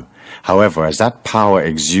around you. However, as that power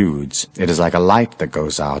exudes, it is like a light that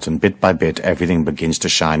goes out, and bit by bit everything begins to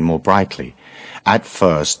shine more brightly. At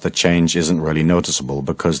first, the change isn't really noticeable,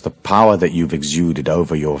 because the power that you've exuded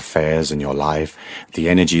over your affairs and your life, the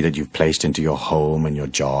energy that you've placed into your home and your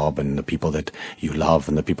job and the people that you love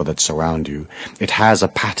and the people that surround you, it has a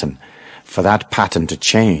pattern. For that pattern to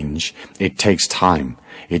change, it takes time.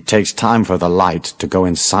 It takes time for the light to go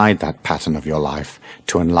inside that pattern of your life,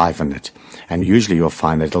 to enliven it. And usually you'll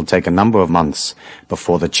find that it'll take a number of months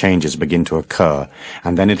before the changes begin to occur,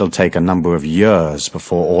 and then it'll take a number of years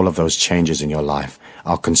before all of those changes in your life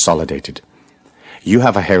are consolidated. You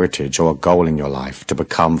have a heritage or a goal in your life to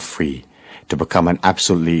become free, to become an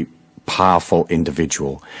absolutely powerful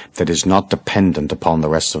individual that is not dependent upon the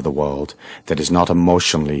rest of the world, that is not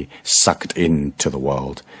emotionally sucked into the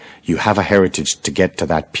world. You have a heritage to get to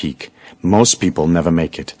that peak. Most people never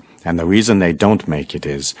make it. And the reason they don't make it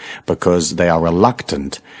is because they are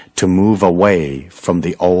reluctant to move away from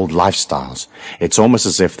the old lifestyles. It's almost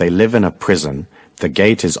as if they live in a prison. The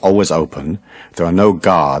gate is always open. There are no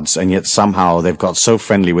guards, and yet somehow they've got so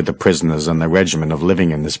friendly with the prisoners and the regimen of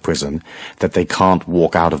living in this prison that they can't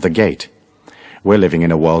walk out of the gate. We're living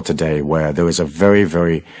in a world today where there is a very,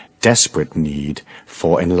 very desperate need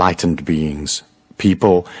for enlightened beings.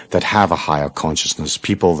 People that have a higher consciousness,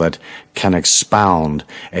 people that can expound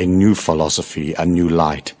a new philosophy, a new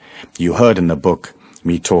light. You heard in the book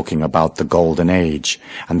me talking about the golden age,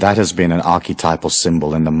 and that has been an archetypal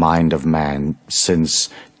symbol in the mind of man since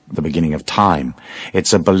the beginning of time.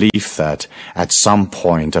 It's a belief that at some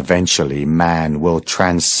point, eventually, man will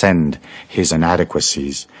transcend his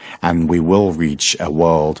inadequacies, and we will reach a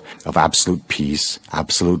world of absolute peace,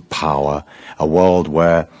 absolute power, a world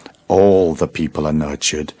where all the people are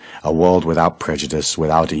nurtured, a world without prejudice,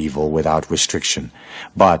 without evil, without restriction.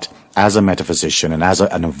 But as a metaphysician and as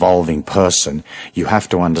an evolving person, you have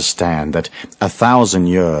to understand that 1,000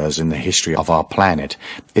 years in the history of our planet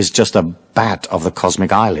is just a bat of the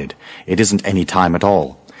cosmic eyelid. It isn't any time at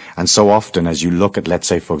all. And so often as you look at, let's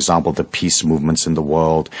say, for example, the peace movements in the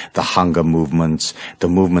world, the hunger movements, the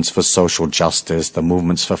movements for social justice, the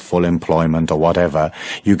movements for full employment or whatever,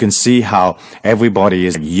 you can see how everybody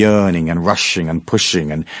is yearning and rushing and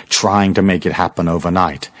pushing and trying to make it happen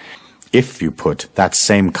overnight. If you put that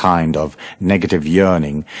same kind of negative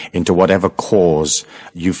yearning into whatever cause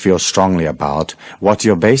you feel strongly about, what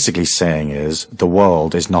you're basically saying is the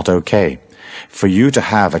world is not okay. For you to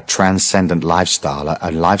have a transcendent lifestyle,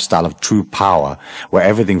 a lifestyle of true power, where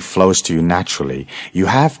everything flows to you naturally, you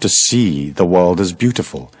have to see the world as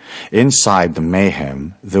beautiful. Inside the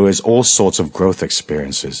mayhem, there is all sorts of growth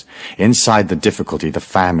experiences. Inside the difficulty, the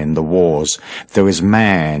famine, the wars, there is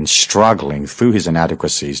man struggling through his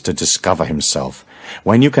inadequacies to discover himself.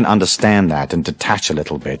 When you can understand that and detach a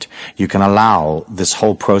little bit, you can allow this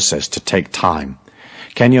whole process to take time.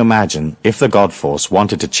 Can you imagine if the God Force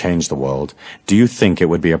wanted to change the world? Do you think it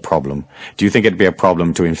would be a problem? Do you think it'd be a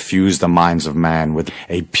problem to infuse the minds of man with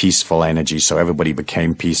a peaceful energy so everybody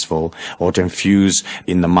became peaceful, or to infuse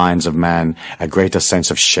in the minds of man a greater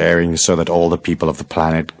sense of sharing so that all the people of the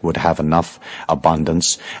planet would have enough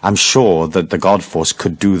abundance? I'm sure that the God Force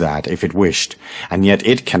could do that if it wished, and yet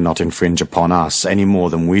it cannot infringe upon us any more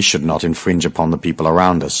than we should not infringe upon the people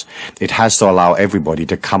around us. It has to allow everybody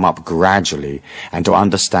to come up gradually and to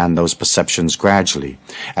understand those perceptions gradually.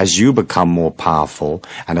 As you become more powerful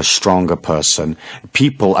and a stronger person,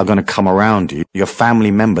 people are going to come around you. Your family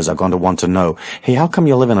members are going to want to know, hey, how come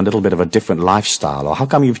you're living a little bit of a different lifestyle? Or how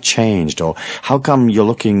come you've changed? Or how come you're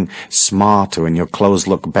looking smarter and your clothes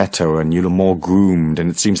look better and you're more groomed and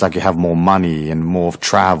it seems like you have more money and more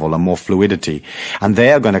travel and more fluidity? And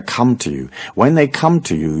they are going to come to you. When they come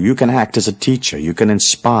to you, you can act as a teacher. You can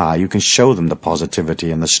inspire. You can show them the positivity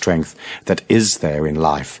and the strength that is there in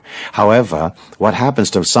life. However, what happens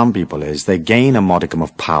to some people is they gain a modicum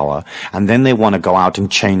of power and then they want to go out and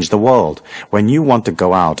change the world. When you want to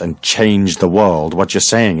go out and change the world, what you're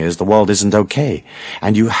saying is the world isn't okay.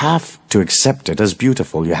 And you have to accept it as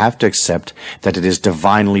beautiful. You have to accept that it is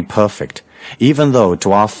divinely perfect. Even though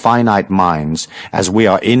to our finite minds, as we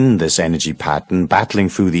are in this energy pattern, battling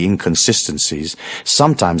through the inconsistencies,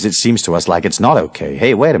 sometimes it seems to us like it's not okay.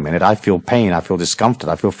 Hey, wait a minute, I feel pain, I feel discomfort,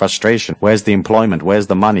 I feel frustration. Where's the employment? Where's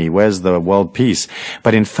the money? Where's the world peace?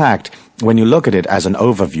 But in fact, when you look at it as an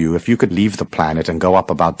overview, if you could leave the planet and go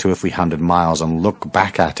up about 200 or 300 miles and look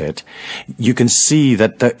back at it, you can see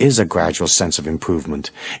that there is a gradual sense of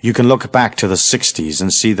improvement. You can look back to the 60s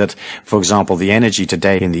and see that, for example, the energy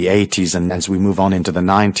today in the 80s and as we move on into the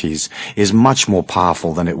 90s is much more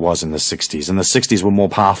powerful than it was in the 60s. And the 60s were more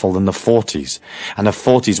powerful than the 40s. And the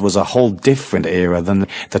 40s was a whole different era than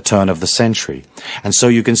the turn of the century. And so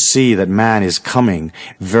you can see that man is coming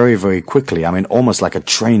very, very quickly. I mean, almost like a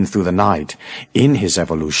train through the night in his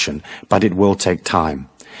evolution, but it will take time.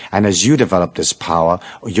 And as you develop this power,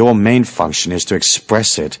 your main function is to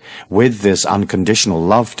express it with this unconditional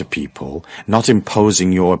love to people, not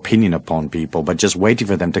imposing your opinion upon people, but just waiting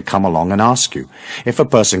for them to come along and ask you. If a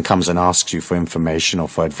person comes and asks you for information or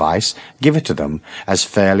for advice, give it to them as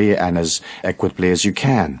fairly and as equitably as you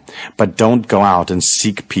can. But don't go out and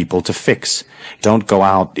seek people to fix. Don't go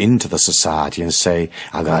out into the society and say,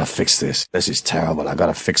 I gotta fix this. This is terrible. I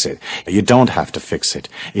gotta fix it. You don't have to fix it.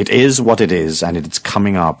 It is what it is, and it's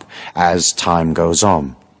coming up as time goes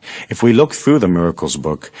on. If we look through the Miracles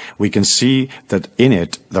book, we can see that in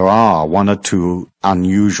it there are one or two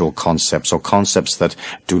unusual concepts, or concepts that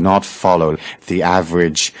do not follow the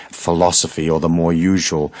average philosophy or the more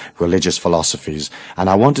usual religious philosophies. And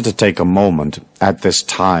I wanted to take a moment at this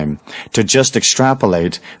time to just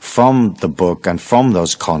extrapolate from the book and from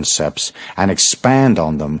those concepts and expand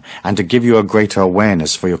on them, and to give you a greater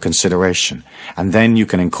awareness for your consideration. And then you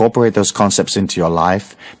can incorporate those concepts into your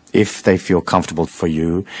life if they feel comfortable for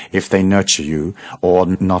you, if they nurture you, or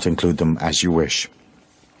not include them as you wish.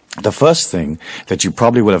 The first thing that you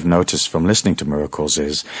probably will have noticed from listening to miracles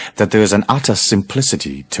is that there is an utter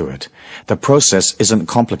simplicity to it. The process isn't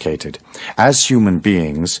complicated. As human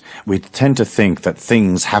beings, we tend to think that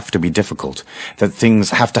things have to be difficult, that things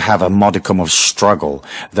have to have a modicum of struggle,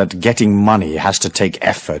 that getting money has to take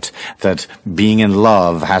effort, that being in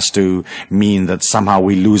love has to mean that somehow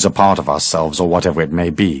we lose a part of ourselves or whatever it may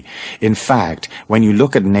be. In fact, when you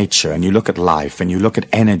look at nature and you look at life and you look at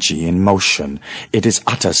energy in motion, it is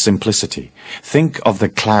utter simplicity. Think of the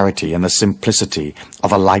clarity and the simplicity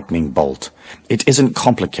of a lightning bolt. It isn't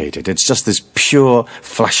complicated. It's just this pure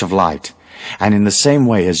flash of light. And in the same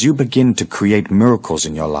way, as you begin to create miracles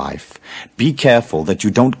in your life, be careful that you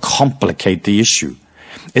don't complicate the issue.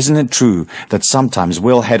 Isn't it true that sometimes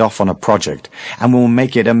we'll head off on a project and we'll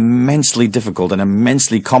make it immensely difficult and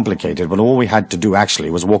immensely complicated, but all we had to do actually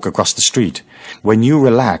was walk across the street? When you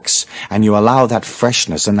relax and you allow that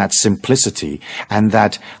freshness and that simplicity and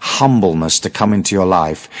that humbleness to come into your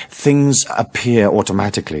life, things appear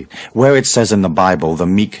automatically. Where it says in the Bible, the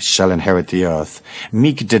meek shall inherit the earth,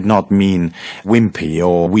 meek did not mean wimpy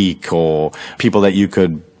or weak or people that you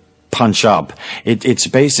could punch up. It's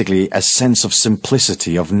basically a sense of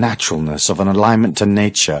simplicity, of naturalness, of an alignment to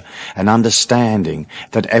nature, an understanding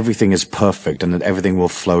that everything is perfect and that everything will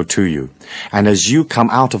flow to you. And as you come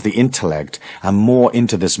out of the intellect and more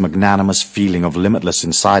into this magnanimous feeling of limitless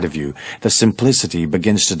inside of you, the simplicity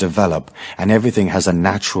begins to develop and everything has a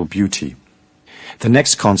natural beauty. The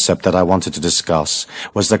next concept that I wanted to discuss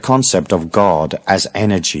was the concept of God as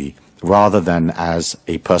energy rather than as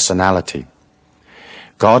a personality.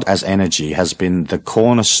 God as energy has been the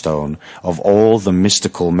cornerstone of all the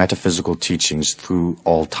mystical, metaphysical teachings through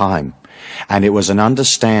all time. And it was an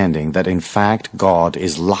understanding that in fact God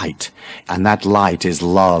is light, and that light is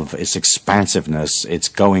love, it's expansiveness, it's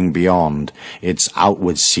going beyond, it's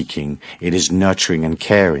outward seeking, it is nurturing and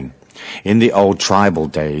caring. In the old tribal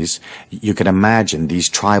days, you can imagine these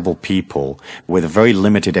tribal people with a very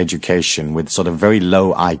limited education, with sort of very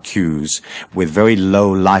low IQs, with very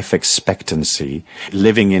low life expectancy,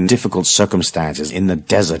 living in difficult circumstances in the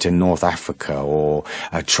desert in North Africa, or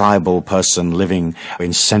a tribal person living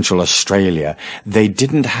in Central Australia. They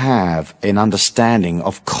didn't have an understanding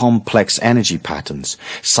of complex energy patterns.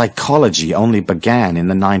 Psychology only began in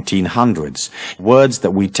the 1900s. Words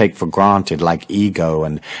that we take for granted like ego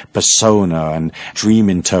and persona and dream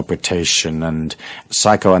interpretation and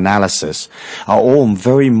psychoanalysis are all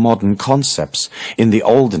very modern concepts. In the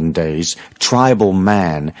olden days, tribal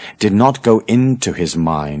man did not go into his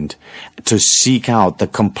mind to seek out the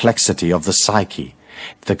complexity of the psyche,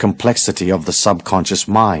 the complexity of the subconscious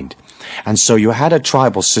mind. And so you had a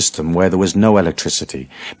tribal system where there was no electricity,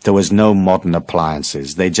 there was no modern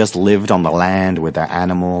appliances. They just lived on the land with their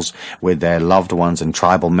animals, with their loved ones and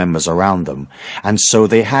tribal members around them. And so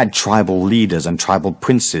they had tribal leaders and tribal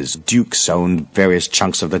princes. Dukes owned various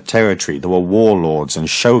chunks of the territory. There were warlords and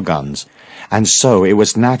shoguns. And so it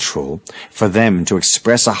was natural for them to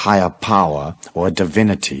express a higher power or a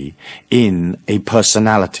divinity in a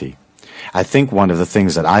personality. I think one of the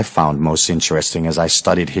things that I found most interesting as I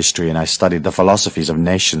studied history and I studied the philosophies of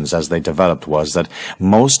nations as they developed was that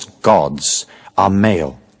most gods are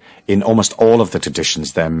male. In almost all of the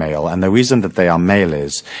traditions, they're male. And the reason that they are male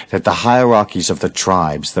is that the hierarchies of the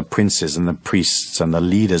tribes, the princes and the priests and the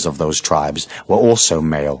leaders of those tribes were also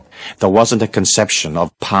male. There wasn't a conception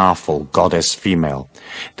of powerful goddess female.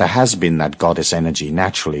 There has been that goddess energy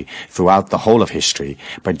naturally throughout the whole of history.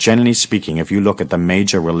 But generally speaking, if you look at the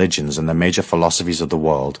major religions and the major philosophies of the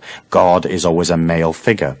world, God is always a male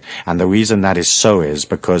figure. And the reason that is so is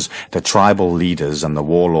because the tribal leaders and the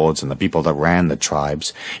warlords and the people that ran the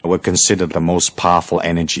tribes were considered the most powerful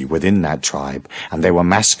energy within that tribe, and they were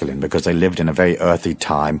masculine because they lived in a very earthy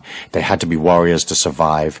time. They had to be warriors to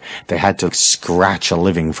survive. They had to scratch a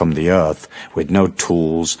living from the earth with no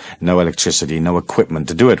tools, no electricity, no equipment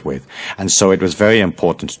to do it with. And so it was very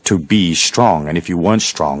important to be strong, and if you weren't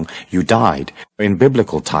strong, you died. In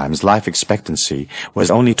biblical times, life expectancy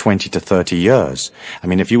was only 20 to 30 years. I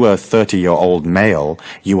mean, if you were a 30-year-old male,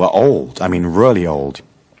 you were old. I mean, really old.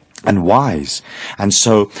 And wise. And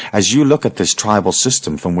so, as you look at this tribal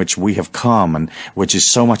system from which we have come and which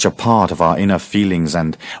is so much a part of our inner feelings,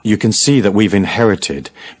 and you can see that we've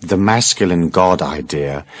inherited the masculine God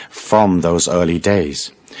idea from those early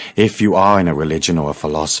days. If you are in a religion or a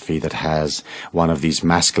philosophy that has one of these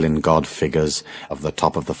masculine God figures of the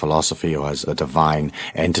top of the philosophy or as a divine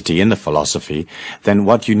entity in the philosophy, then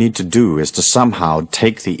what you need to do is to somehow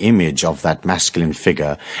take the image of that masculine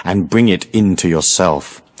figure and bring it into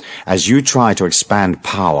yourself. As you try to expand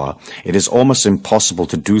power, it is almost impossible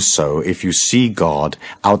to do so if you see God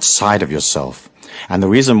outside of yourself. And the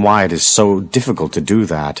reason why it is so difficult to do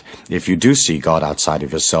that, if you do see God outside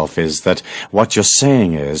of yourself, is that what you're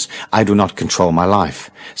saying is, I do not control my life.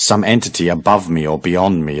 Some entity above me or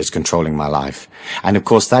beyond me is controlling my life. And of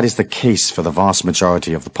course, that is the case for the vast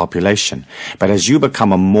majority of the population. But as you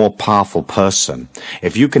become a more powerful person,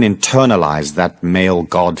 if you can internalize that male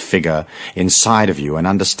God figure inside of you and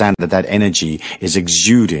understand that that energy is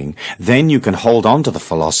exuding, then you can hold on to the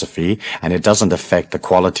philosophy, and it doesn't affect the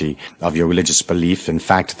quality of your religious belief. In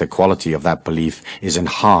fact, the quality of that belief is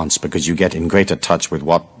enhanced because you get in greater touch with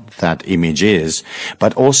what that image is,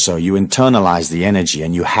 but also you internalize the energy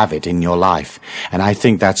and you have it in your life. And I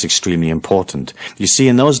think that's extremely important. You see,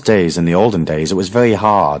 in those days, in the olden days, it was very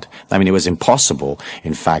hard. I mean, it was impossible,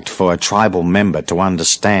 in fact, for a tribal member to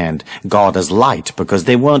understand God as light because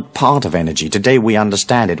they weren't part of energy. Today we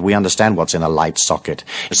understand it. We understand what's in a light socket.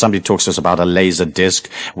 If somebody talks to us about a laser disc,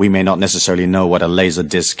 we may not necessarily know what a laser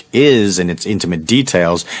disc is in its intimate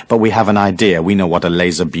details, but we have an idea. We know what a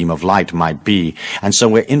laser beam of light might be. And so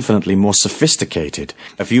we're infinitely more sophisticated.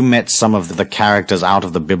 If you met some of the characters out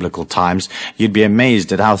of the biblical times, you'd be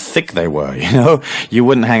amazed at how thick they were, you know? You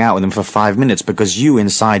wouldn't hang out with them for 5 minutes because you,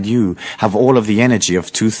 inside you, have all of the energy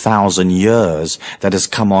of 2,000 years that has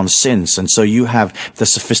come on since. And so you have the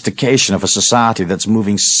sophistication of a society that's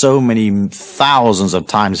moving so many thousands of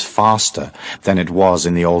times faster than it was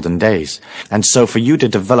in the olden days. And so for you to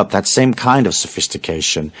develop that same kind of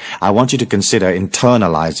sophistication, I want you to consider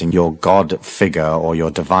internalizing your God figure or your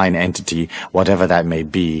divine entity, whatever that may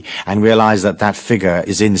be, and realize that that figure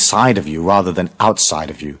is inside of you rather than outside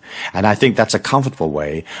of you. And I think that's a comfortable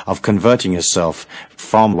way of converting yourself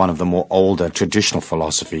from one of the more older traditional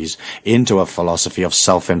philosophies into a philosophy of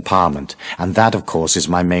self-empowerment. And that, of course, is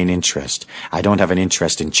my main interest. I don't have an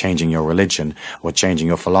interest in changing your religion or changing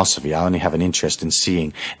your philosophy. I only have an interest in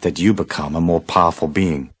seeing that you become a more powerful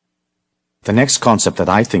being. The next concept that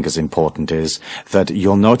I think is important is that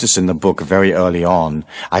you'll notice in the book very early on,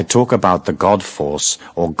 I talk about the God force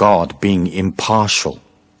or God being impartial.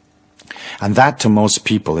 And that to most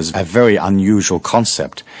people is a very unusual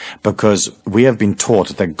concept because we have been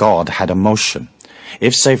taught that God had emotion.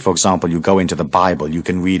 If, say, for example, you go into the Bible, you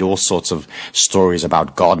can read all sorts of stories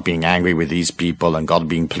about God being angry with these people and God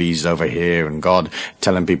being pleased over here and God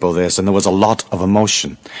telling people this, and there was a lot of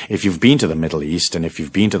emotion. If you've been to the Middle East and if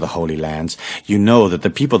you've been to the Holy Lands, you know that the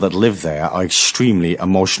people that live there are extremely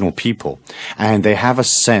emotional people, and they have a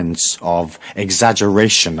sense of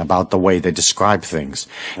exaggeration about the way they describe things.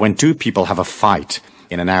 When two people have a fight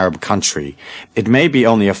in an Arab country, it may be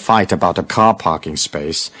only a fight about a car parking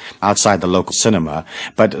space outside the local cinema,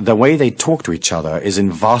 but the way they talk to each other is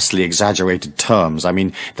in vastly exaggerated terms. I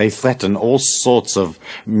mean, they threaten all sorts of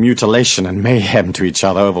mutilation and mayhem to each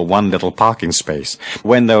other over one little parking space.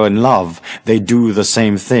 When they're in love, they do the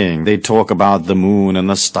same thing. They talk about the moon and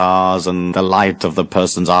the stars and the light of the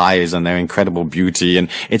person's eyes and their incredible beauty, and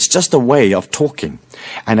it's just a way of talking.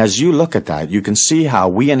 And as you look at that, you can see how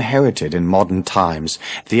we inherited in modern times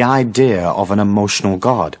the idea of an emotional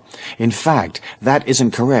God. In fact, that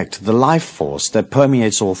isn't correct. The life force that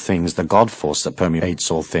permeates all things, the God force that permeates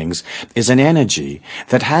all things, is an energy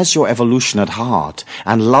that has your evolution at heart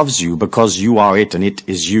and loves you because you are it and it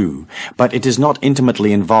is you. But it is not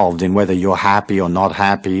intimately involved in whether you're happy or not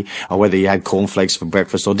happy, or whether you had cornflakes for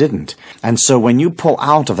breakfast or didn't. And so when you pull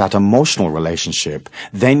out of that emotional relationship,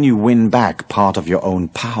 then you win back part of your own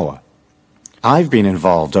power. I've been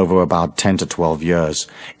involved over about 10 to 12 years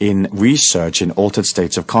in research in altered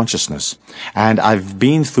states of consciousness, and I've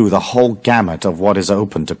been through the whole gamut of what is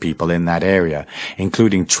open to people in that area,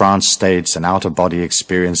 including trance states and out-of-body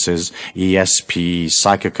experiences, ESP,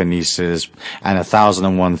 psychokinesis, and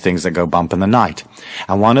 1,001 things that go bump in the night.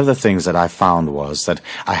 And one of the things that I found was that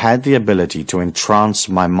I had the ability to entrance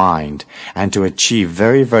my mind and to achieve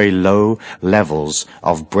very, very low levels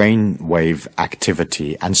of brainwave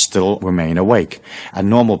activity and still remain awake. A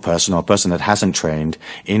normal person, or a person that hasn't trained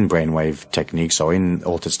in brainwave techniques or in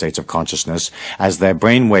altered states of consciousness, as their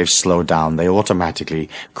brainwaves slow down, they automatically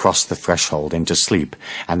cross the threshold into sleep.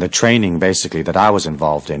 And the training basically that I was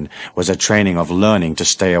involved in was a training of learning to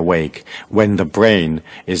stay awake when the brain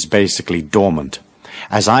is basically dormant.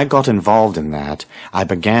 As I got involved in that, I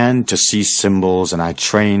began to see symbols, and I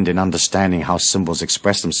trained in understanding how symbols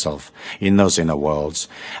express themselves in those inner worlds.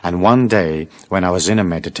 And one day, when I was in a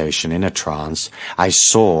meditation, in a trance, I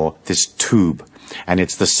saw this tube. and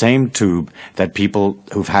it's the same tube that people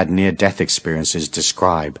who've had near-death experiences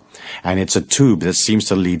describe. And it's a tube that seems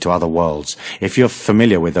to lead to other worlds. If you're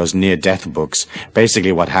familiar with those near-death books,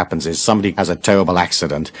 basically what happens is somebody has a terrible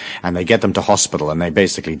accident and they get them to hospital and they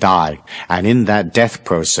basically die. And in that death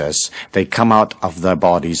process, they come out of their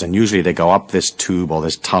bodies and usually they go up this tube or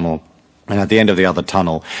this tunnel. And at the end of the other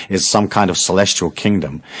tunnel is some kind of celestial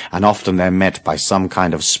kingdom. And often they're met by some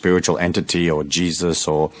kind of spiritual entity or Jesus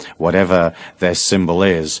or whatever their symbol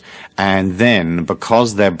is. And then,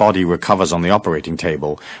 because their body recovers on the operating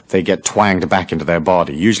table, they get twanged back into their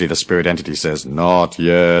body. Usually the spirit entity says, "Not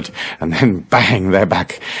yet." And then bang, they're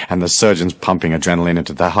back. And the surgeon's pumping adrenaline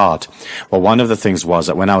into their heart. Well, one of the things was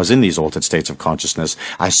that when I was in these altered states of consciousness,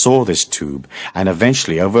 I saw this tube. And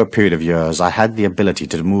eventually, over a period of years, I had the ability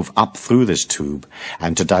to move up through this tube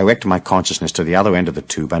and to direct my consciousness to the other end of the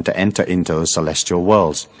tube and to enter into those celestial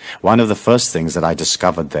worlds. One of the first things that I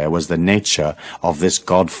discovered there was the nature of this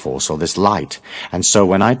God force or this light. And so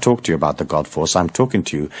when I talk to you about the God force, I'm talking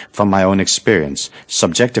to you from my own experience.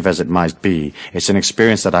 Subjective as it might be, it's an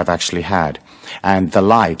experience that I've actually had. And the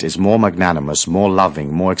light is more magnanimous, more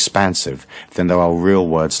loving, more expansive than there are real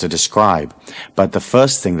words to describe. But the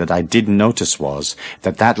first thing that I did notice was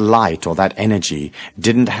that that light or that energy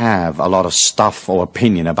didn't have a lot of stuff or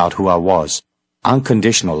opinion about who I was.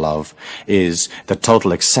 Unconditional love is the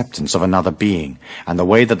total acceptance of another being, and the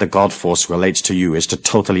way that the God force relates to you is to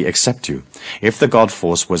totally accept you. If the God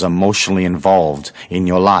force was emotionally involved in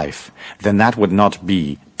your life, then that would not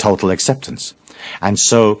be total acceptance. And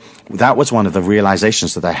so that was one of the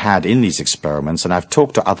realizations that I had in these experiments, and I've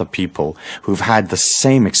talked to other people who've had the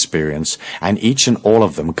same experience, and each and all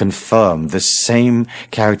of them confirm the same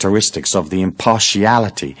characteristics of the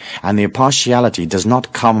impartiality. And the impartiality does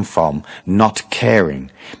not come from not caring.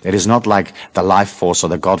 It is not like the life force or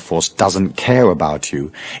the God force doesn't care about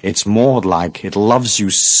you. It's more like it loves you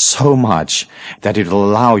so much that it will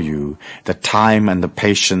allow you the time and the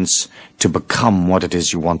patience to become what it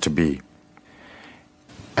is you want to be.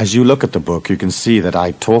 As you look at the book, you can see that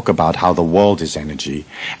I talk about how the world is energy,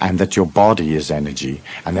 and that your body is energy,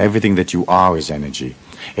 and everything that you are is energy.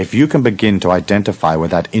 If you can begin to identify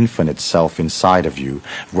with that infinite self inside of you,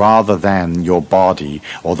 rather than your body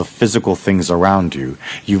or the physical things around you,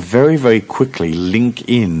 you very, very quickly link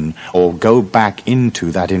in or go back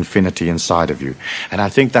into that infinity inside of you. And I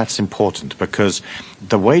think that's important, because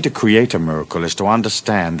the way to create a miracle is to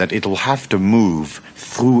understand that it'll have to move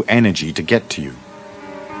through energy to get to you.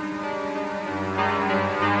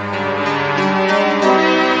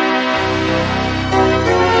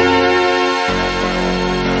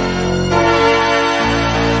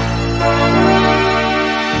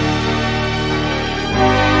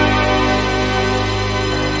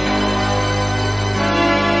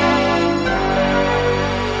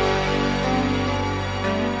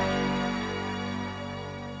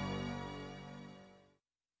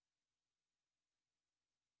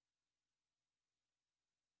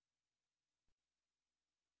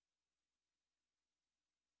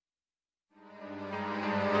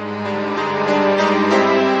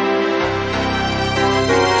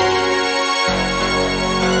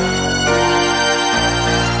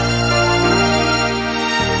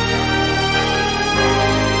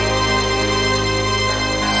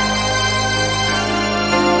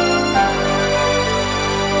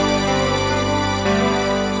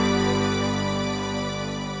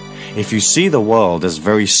 If you see the world as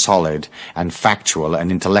very solid and factual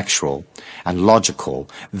and intellectual and logical,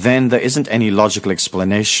 then there isn't any logical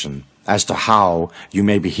explanation as to how you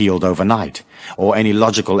may be healed overnight, or any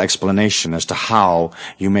logical explanation as to how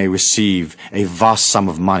you may receive a vast sum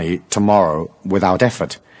of money tomorrow without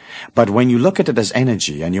effort. But when you look at it as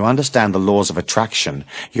energy and you understand the laws of attraction,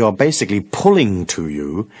 you are basically pulling to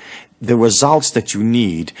you the results that you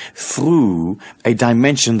need through a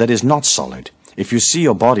dimension that is not solid. If you see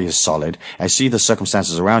your body as solid, and see the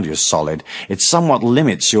circumstances around you as solid, it somewhat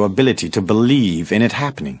limits your ability to believe in it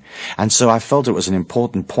happening. And so I felt it was an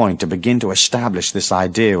important point to begin to establish this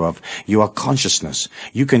idea of you are consciousness.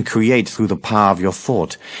 You can create through the power of your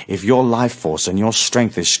thought. If your life force and your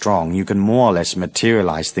strength is strong, you can more or less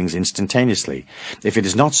materialize things instantaneously. If it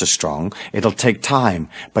is not so strong, it'll take time,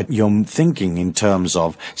 but you're thinking in terms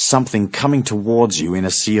of something coming towards you in a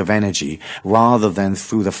sea of energy, rather than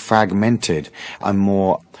through the fragmented a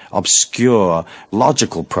more obscure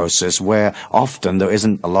logical process where often there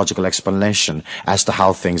isn't a logical explanation as to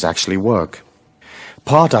how things actually work.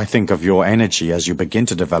 Part, I think, of your energy as you begin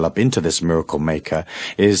to develop into this miracle maker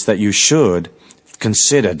is that you should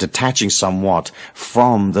consider detaching somewhat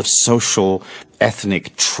from the social,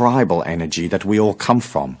 ethnic, tribal energy that we all come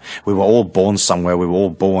from. We were all born somewhere. We were all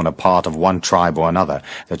born a part of one tribe or another.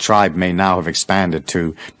 The tribe may now have expanded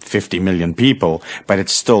to 50 million people, but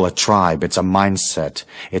it's still a tribe. It's a mindset.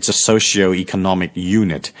 It's a socio-economic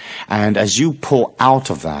unit. And as you pull out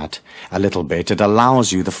of that a little bit, it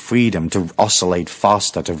allows you the freedom to oscillate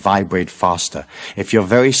faster, to vibrate faster. If you're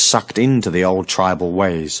very sucked into the old tribal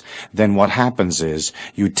ways, then what happens is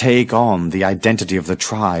you take on the identity of the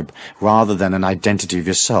tribe rather than an identity of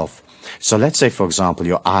yourself. So let's say, for example,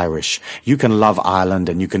 you're Irish. You can love Ireland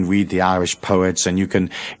and you can read the Irish poets and you can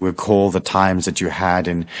recall the times that you had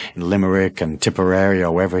in Limerick and Tipperary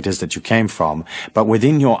or wherever it is that you came from. But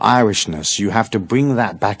within your Irishness, you have to bring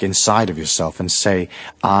that back inside of yourself and say,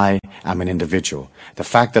 I am an individual. The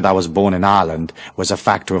fact that I was born in Ireland was a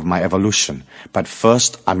factor of my evolution. But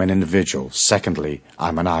first, I'm an individual. Secondly,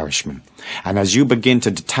 I'm an Irishman. And as you begin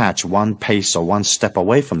to detach one pace or one step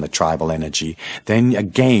away from the tribal energy, then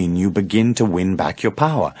again you begin to win back your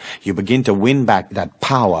power. You begin to win back that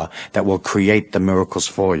power that will create the miracles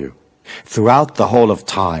for you. Throughout the whole of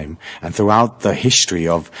time and throughout the history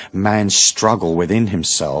of man's struggle within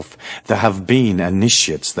himself, there have been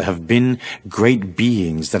initiates, there have been great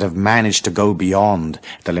beings that have managed to go beyond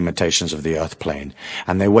the limitations of the earth plane.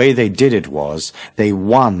 And the way they did it was they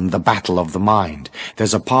won the battle of the mind.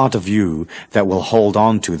 There's a part of you that will hold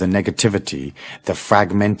on to the negativity, the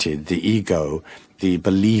fragmented, the ego, the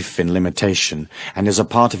belief in limitation, and there's a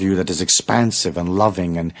part of you that is expansive and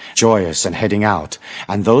loving and joyous and heading out.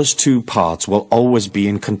 And those two parts will always be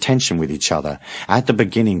in contention with each other. At the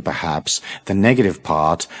beginning, perhaps, the negative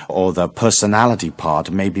part or the personality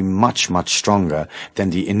part may be much, much stronger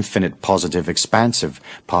than the infinite, positive, expansive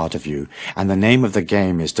part of you. And the name of the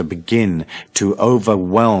game is to begin to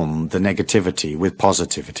overwhelm the negativity with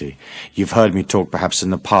positivity. You've heard me talk perhaps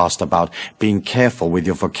in the past about being careful with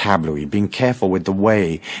your vocabulary, being careful with the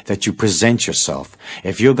way that you present yourself.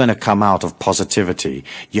 If you're going to come out of positivity,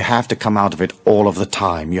 you have to come out of it all of the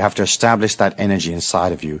time. You have to establish that energy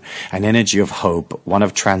inside of you, an energy of hope, one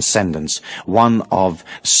of transcendence, one of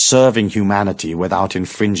serving humanity without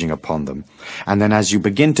infringing upon them. And then as you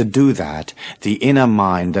begin to do that, the inner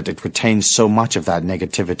mind that it retains so much of that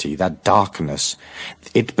negativity, that darkness,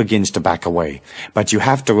 it begins to back away. But you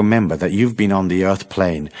have to remember that you've been on the earth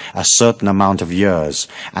plane a certain amount of years,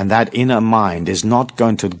 and that inner mind is not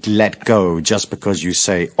going to let go just because you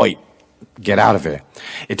say, oi, get out of it.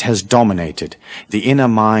 It has dominated. The inner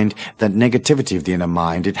mind, the negativity of the inner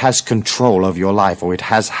mind, it has control of your life, or it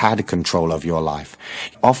has had control of your life.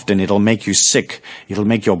 Often it'll make you sick. It'll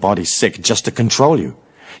make your body sick just to control you.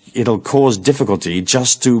 It'll cause difficulty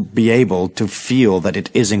just to be able to feel that it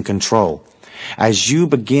is in control. As you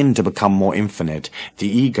begin to become more infinite, the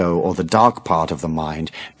ego or the dark part of the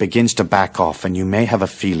mind begins to back off, and you may have a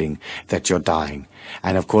feeling that you're dying.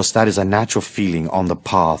 And of course that is a natural feeling on the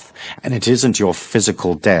path, and it isn't your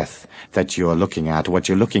physical death that you're looking at. What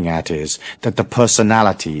you're looking at is that the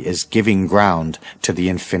personality is giving ground to the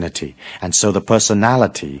infinity, and so the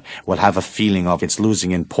personality will have a feeling of it's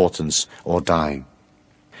losing importance or dying.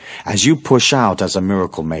 As you push out as a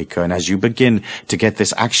miracle maker, and as you begin to get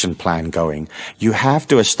this action plan going, you have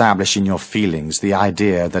to establish in your feelings the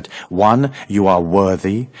idea that 1, you are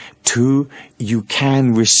worthy, 2, you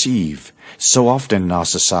can receive. So often in our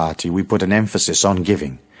society we put an emphasis on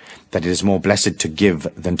giving, that it is more blessed to give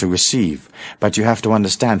than to receive. But you have to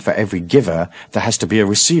understand, for every giver, there has to be a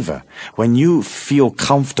receiver. When you feel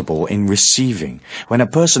comfortable in receiving, when a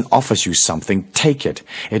person offers you something, take it.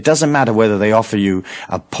 It doesn't matter whether they offer you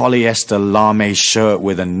a polyester lame shirt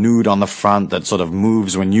with a nude on the front that sort of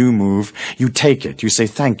moves when you move. You take it. You say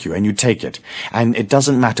thank you, and you take it. And it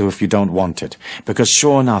doesn't matter if you don't want it. Because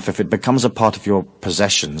sure enough, if it becomes a part of your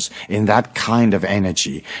possessions in that kind of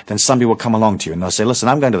energy, then somebody will come along to you and they'll say, listen,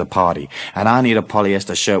 I'm going to the party, and I need a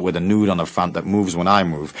polyester shirt with a nude on the front that moves when I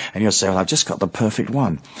move. And you'll say, well, I've just got the perfect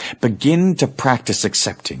one. Begin to practice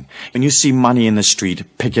accepting. When you see money in the street,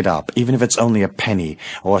 pick it up. Even if it's only a penny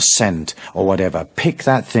or a cent or whatever, pick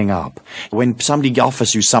that thing up. When somebody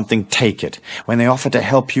offers you something, take it. When they offer to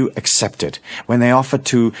help you, accept it. When they offer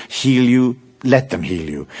to heal you, let them heal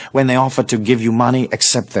you. When they offer to give you money,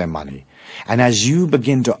 accept their money. And as you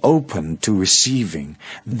begin to open to receiving,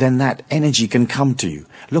 then that energy can come to you.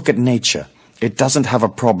 Look at nature. It doesn't have a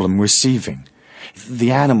problem receiving.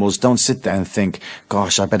 The animals don't sit there and think,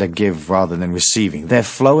 gosh, I better give rather than receiving. They're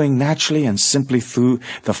flowing naturally and simply through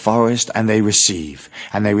the forest, and they receive.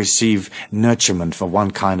 And they receive nurturement for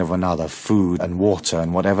one kind or another, food and water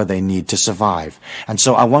and whatever they need to survive. And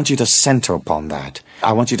so I want you to center upon that.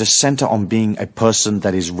 I want you to center on being a person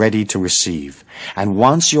that is ready to receive. And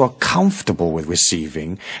once you are comfortable with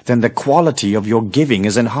receiving, then the quality of your giving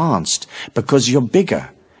is enhanced because you're bigger.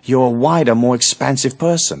 You're a wider, more expansive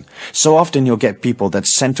person. So often you'll get people that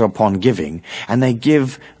center upon giving, and they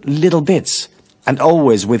give little bits, and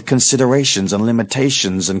always with considerations and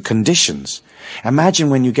limitations and conditions. Imagine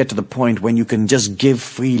when you get to the point when you can just give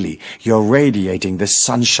freely. You're radiating this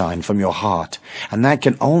sunshine from your heart, and that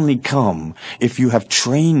can only come if you have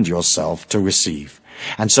trained yourself to receive.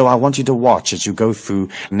 And so I want you to watch as you go through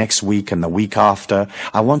next week and the week after.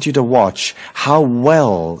 I want you to watch how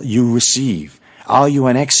well you receive. Are you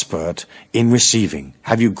an expert in receiving?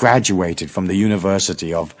 Have you graduated from the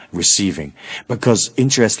University of Receiving? Because,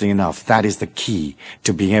 interestingly enough, that is the key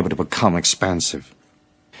to being able to become expansive.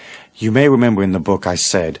 You may remember in the book I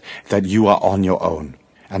said that you are on your own.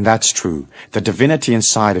 And that's true. The divinity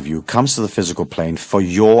inside of you comes to the physical plane for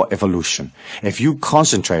your evolution. If you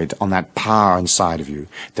concentrate on that power inside of you,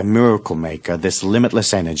 the miracle maker, this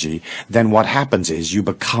limitless energy, then what happens is you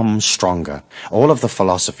become stronger. All of the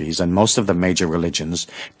philosophies and most of the major religions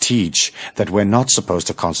teach that we're not supposed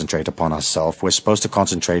to concentrate upon ourselves. We're supposed to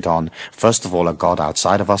concentrate on, first of all, a God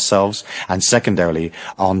outside of ourselves, and secondarily,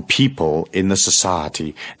 on people in the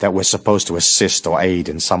society that we're supposed to assist or aid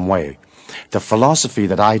in some way. The philosophy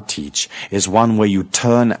that I teach is one where you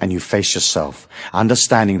turn and you face yourself,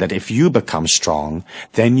 understanding that if you become strong,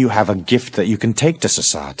 then you have a gift that you can take to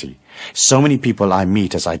society. So many people I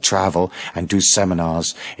meet as I travel and do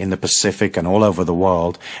seminars in the Pacific and all over the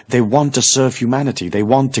world, they want to serve humanity, they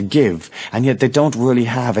want to give, and yet they don't really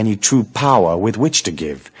have any true power with which to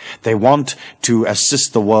give. They want to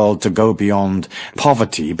assist the world to go beyond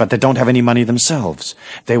poverty, but they don't have any money themselves.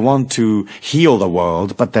 They want to heal the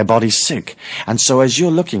world, but their body's sick. And so as you're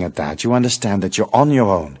looking at that, you understand that you're on your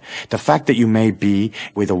own. The fact that you may be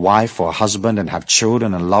with a wife or a husband and have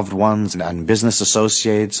children and loved ones and business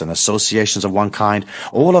associates and associations of one kind,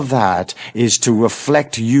 all of that is to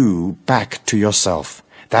reflect you back to yourself.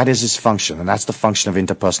 That is its function, and that's the function of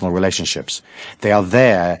interpersonal relationships. They are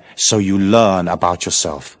there so you learn about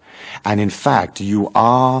yourself. And in fact, you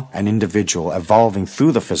are an individual evolving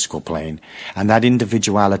through the physical plane, and that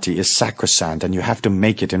individuality is sacrosanct, and you have to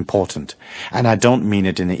make it important. And I don't mean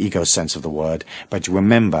it in the ego sense of the word, but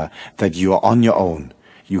remember that you are on your own.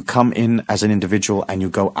 You come in as an individual, and you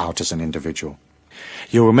go out as an individual.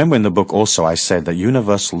 You'll remember in the book also I said that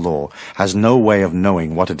universal law has no way of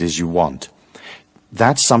knowing what it is you want.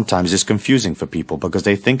 That sometimes is confusing for people because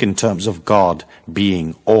they think in terms of God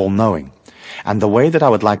being all-knowing. And the way that I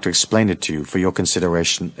would like to explain it to you for your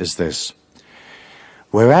consideration is this.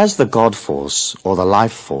 Whereas the God force or the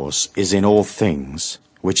life force is in all things,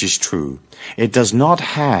 which is true, it does not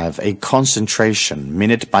have a concentration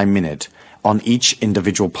minute by minute on each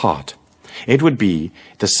individual part. It would be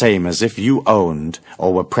the same as if you owned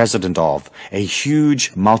or were president of a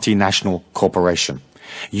huge multinational corporation.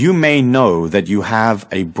 You may know that you have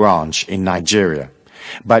a branch in Nigeria,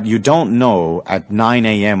 but you don't know at 9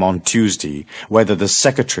 a.m. on Tuesday whether the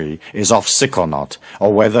secretary is off sick or not,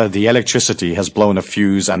 or whether the electricity has blown a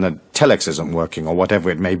fuse and the telex isn't working, or whatever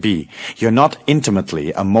it may be. You're not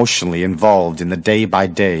intimately, emotionally involved in the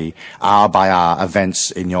day-by-day, hour-by-hour events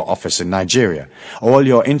in your office in Nigeria. All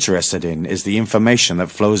you're interested in is the information that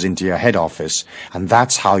flows into your head office, and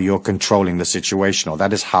that's how you're controlling the situation, or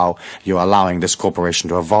that is how you're allowing this corporation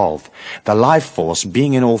to evolve. The life force,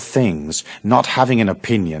 being in all things, not having an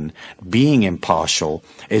opinion, being impartial,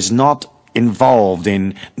 is not involved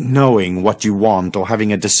in knowing what you want or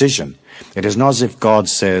having a decision. It is not as if God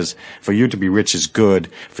says, for you to be rich is good,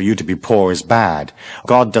 for you to be poor is bad.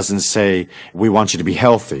 God doesn't say, we want you to be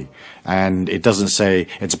healthy. And it doesn't say,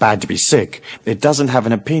 it's bad to be sick. It doesn't have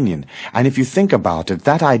an opinion. And if you think about it,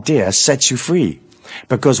 that idea sets you free.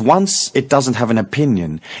 Because once it doesn't have an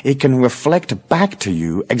opinion, it can reflect back to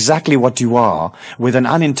you exactly what you are with an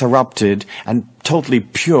uninterrupted and totally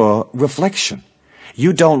pure reflection.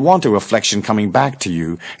 You don't want a reflection coming back to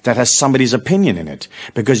you that has somebody's opinion in it,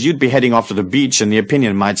 because you'd be heading off to the beach and the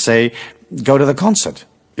opinion might say, go to the concert,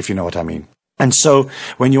 if you know what I mean. And so,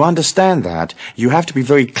 when you understand that, you have to be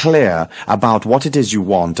very clear about what it is you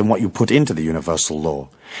want and what you put into the universal law.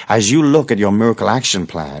 As you look at your miracle action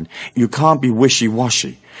plan, you can't be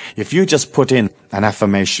wishy-washy. If you just put in an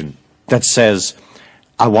affirmation that says,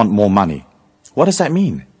 I want more money, what does that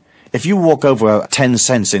mean? If you walk over 10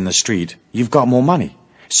 cents in the street, you've got more money.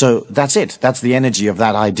 So that's it. That's the energy of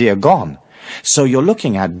that idea gone. So you're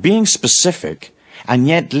looking at being specific and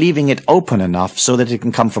yet leaving it open enough so that it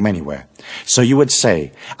can come from anywhere. So you would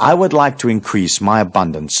say, I would like to increase my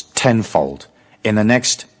abundance tenfold in the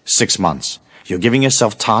next 6 months. You're giving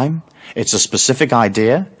yourself time. It's a specific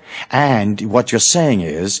idea. And what you're saying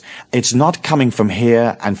is, it's not coming from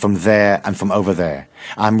here and from there and from over there.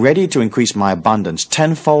 I'm ready to increase my abundance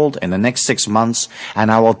tenfold in the next 6 months,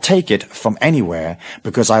 and I will take it from anywhere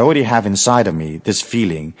because I already have inside of me this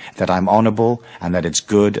feeling that I'm honorable and that it's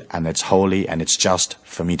good and it's holy and it's just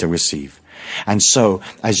for me to receive. And so,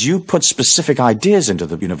 as you put specific ideas into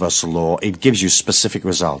the universal law, it gives you specific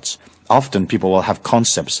results. Often people will have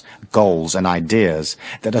concepts, goals, and ideas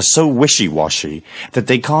that are so wishy-washy that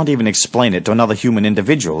they can't even explain it to another human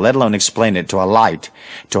individual, let alone explain it to a light,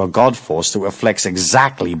 to a God force that reflects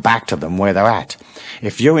exactly back to them where they're at.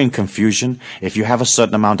 If you're in confusion, if you have a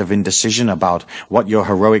certain amount of indecision about what your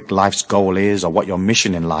heroic life's goal is or what your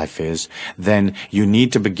mission in life is, then you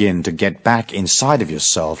need to begin to get back inside of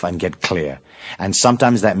yourself and get clear. And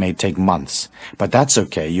sometimes that may take months, but that's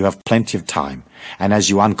okay. You have plenty of time. And as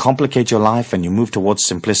you uncomplicate your life and you move towards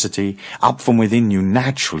simplicity, up from within you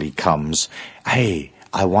naturally comes, hey,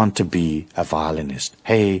 I want to be a violinist.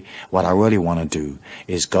 Hey, what I really want to do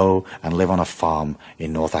is go and live on a farm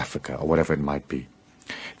in North Africa or whatever it might be.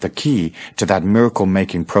 The key to that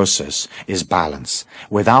miracle-making process is balance.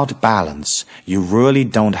 Without balance, you really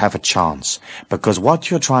don't have a chance, because what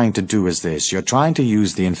you're trying to do is this. You're trying to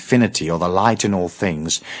use the infinity or the light in all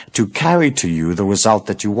things to carry to you the result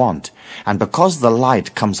that you want. And because the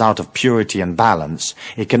light comes out of purity and balance,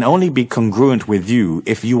 it can only be congruent with you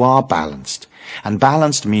if you are balanced. And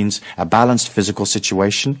balanced means a balanced physical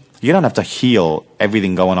situation. You don't have to heal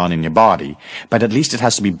everything going on in your body, but at least it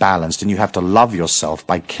has to be balanced, and you have to love yourself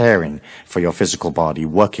by caring for your physical body,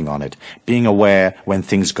 working on it, being aware when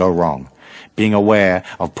things go wrong, being aware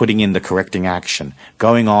of putting in the correcting action,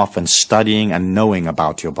 going off and studying and knowing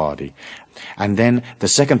about your body. And then the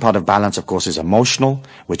second part of balance, of course, is emotional,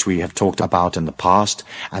 which we have talked about in the past.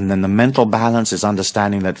 And then the mental balance is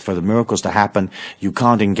understanding that for the miracles to happen, you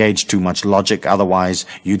can't engage too much logic. Otherwise,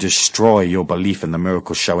 you destroy your belief in the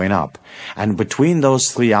miracle showing up. And between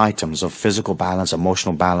those three items of physical balance,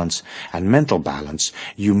 emotional balance, and mental balance,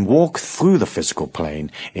 you walk through the physical plane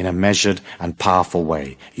in a measured and powerful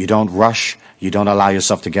way. You don't rush. You don't allow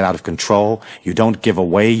yourself to get out of control. You don't give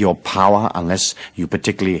away your power unless you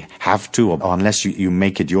particularly have to, or unless you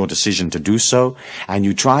make it your decision to do so. And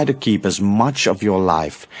you try to keep as much of your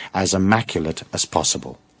life as immaculate as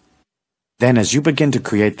possible. Then as you begin to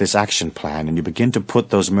create this action plan and you begin to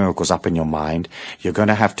put those miracles up in your mind, you're going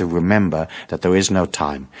to have to remember that there is no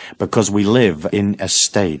time, because we live in a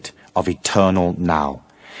state of eternal now.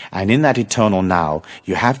 And in that eternal now,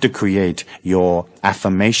 you have to create your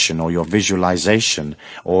affirmation or your visualization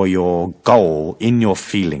or your goal in your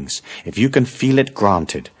feelings. If you can feel it,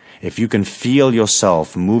 granted. If you can feel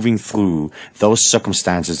yourself moving through those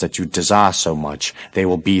circumstances that you desire so much, they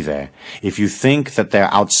will be there. If you think that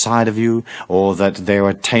they're outside of you or that they're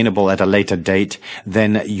attainable at a later date,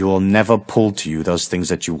 then you'll never pull to you those things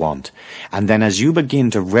that you want. And then as you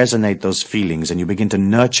begin to resonate those feelings and you begin to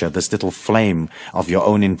nurture this little flame of your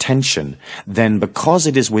own intention, then because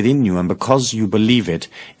it is within you and because you believe it,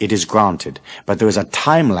 it is granted. But there is a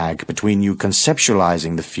time lag between you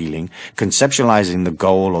conceptualizing the feeling, conceptualizing the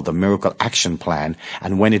goal or the miracle action plan,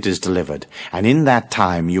 and when it is delivered. And in that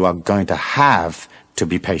time, you are going to have to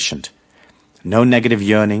be patient. No negative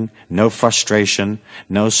yearning, no frustration,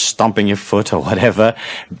 no stomping your foot or whatever.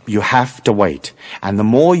 You have to wait. And the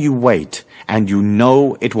more you wait, and you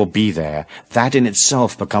know it will be there, that in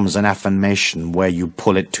itself becomes an affirmation where you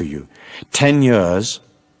pull it to you. 10 years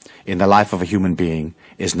in the life of a human being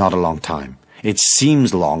is not a long time. It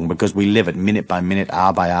seems long because we live it minute by minute,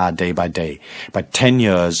 hour by hour, day by day. But 10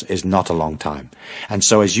 years is not a long time. And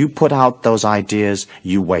so as you put out those ideas,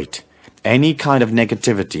 you wait. Any kind of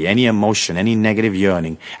negativity, any emotion, any negative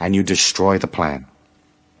yearning, and you destroy the plan.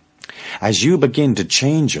 As you begin to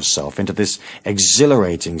change yourself into this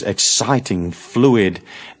exhilarating, exciting, fluid,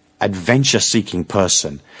 adventure-seeking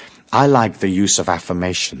person, I like the use of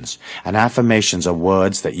affirmations. And affirmations are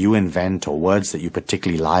words that you invent or words that you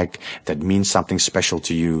particularly like, that mean something special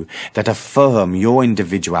to you, that affirm your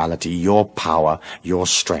individuality, your power, your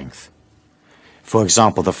strength. For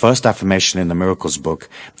example, the first affirmation in the Miracles book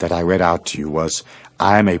that I read out to you was,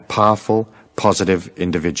 I am a powerful, positive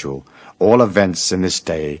individual. All events in this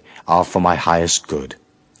day are for my highest good.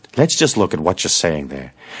 Let's just look at what you're saying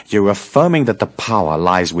there. You're affirming that the power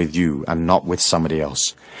lies with you and not with somebody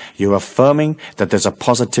else. You're affirming that there's a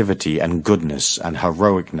positivity and goodness and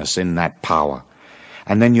heroicness in that power.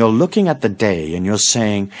 And then you're looking at the day and you're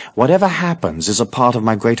saying, whatever happens is a part of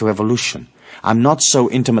my greater evolution. I'm not so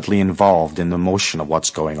intimately involved in the motion of what's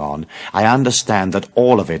going on. I understand that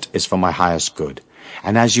all of it is for my highest good.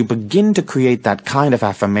 And as you begin to create that kind of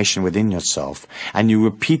affirmation within yourself, and you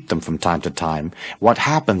repeat them from time to time, what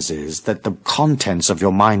happens is that the contents of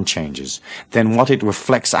your mind changes. Then what it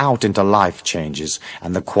reflects out into life changes,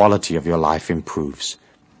 and the quality of your life improves.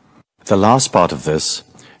 The last part of this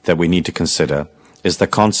that we need to consider is the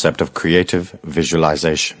concept of creative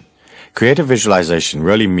visualization. Creative visualization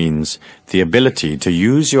really means the ability to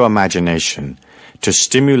use your imagination to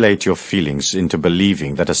stimulate your feelings into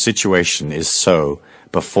believing that a situation is so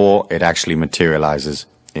before it actually materializes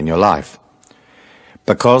in your life.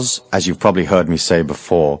 Because, as you've probably heard me say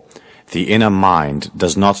before, the inner mind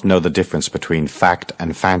does not know the difference between fact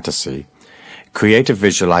and fantasy, creative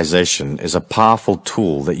visualization is a powerful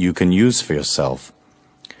tool that you can use for yourself.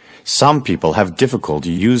 Some people have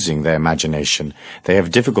difficulty using their imagination. They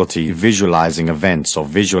have difficulty visualizing events or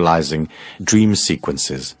visualizing dream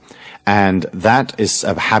sequences. And that is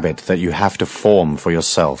a habit that you have to form for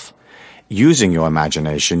yourself. Using your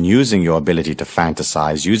imagination, using your ability to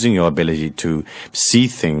fantasize, using your ability to see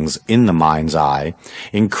things in the mind's eye,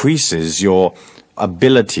 increases your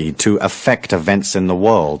ability to affect events in the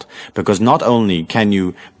world. Because not only can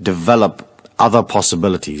you develop other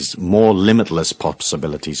possibilities, more limitless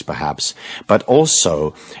possibilities perhaps, but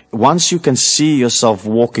also once you can see yourself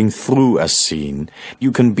walking through a scene,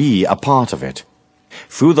 you can be a part of it.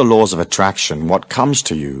 Through the laws of attraction, what comes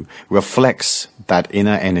to you reflects that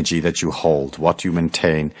inner energy that you hold, what you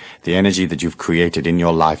maintain, the energy that you've created in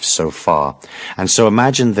your life so far. And so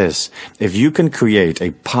imagine this, if you can create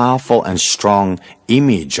a powerful and strong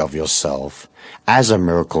image of yourself as a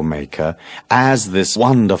miracle maker, as this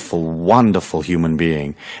wonderful, wonderful human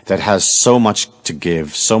being that has so much to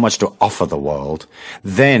give, so much to offer the world,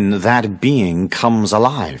 then that being comes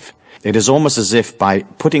alive. It is almost as if by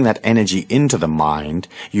putting that energy into the mind,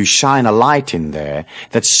 you shine a light in there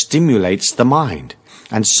that stimulates the mind.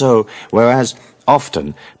 And so, whereas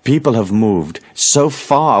often people have moved so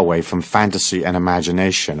far away from fantasy and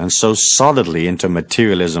imagination and so solidly into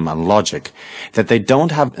materialism and logic that they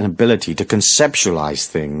don't have an ability to conceptualize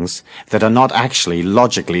things that are not actually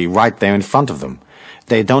logically right there in front of them.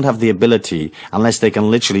 They don't have the ability unless they can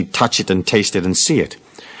literally touch it and taste it and see it.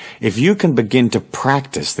 If you can begin to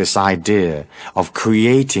practice this idea of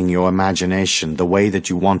creating your imagination the way that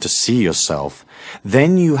you want to see yourself,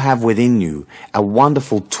 then you have within you a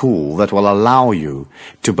wonderful tool that will allow you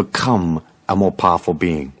to become a more powerful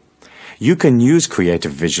being. You can use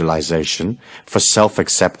creative visualization for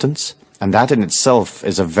self-acceptance, and that in itself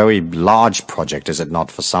is a very large project, is it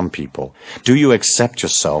not, for some people? Do you accept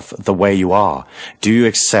yourself the way you are? Do you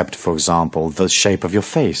accept, for example, the shape of your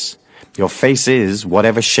face? Your face is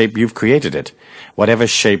whatever shape you've created it, whatever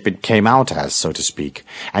shape it came out as, so to speak.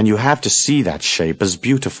 And you have to see that shape as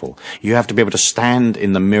beautiful. You have to be able to stand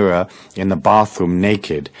in the mirror in the bathroom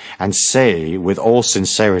naked and say with all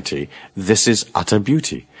sincerity, this is utter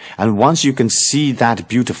beauty. And once you can see that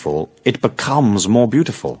beautiful, it becomes more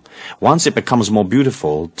beautiful. Once it becomes more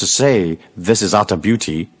beautiful, to say this is utter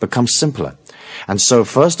beauty becomes simpler. And so,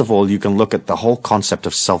 first of all, you can look at the whole concept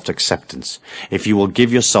of self-acceptance. If you will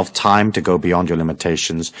give yourself time to go beyond your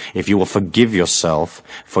limitations, if you will forgive yourself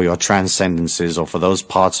for your transcendences or for those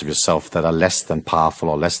parts of yourself that are less than powerful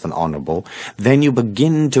or less than honorable, then you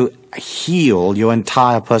begin to heal your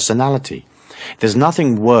entire personality. There's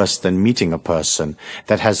nothing worse than meeting a person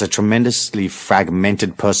that has a tremendously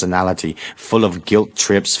fragmented personality, full of guilt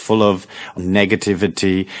trips, full of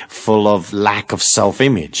negativity, full of lack of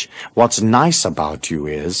self-image. What's nice about you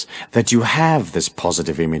is that you have this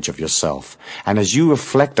positive image of yourself. And as you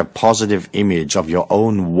reflect a positive image of your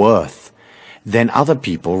own worth, then other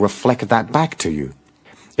people reflect that back to you.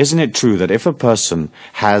 Isn't it true that if a person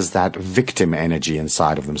has that victim energy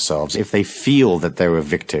inside of themselves, if they feel that they're a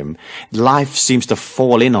victim, life seems to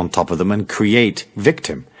fall in on top of them and create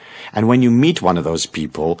victim. And when you meet one of those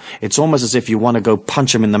people, it's almost as if you want to go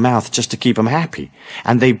punch them in the mouth just to keep them happy.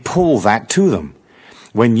 And they pull that to them.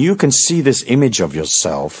 When you can see this image of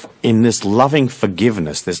yourself in this loving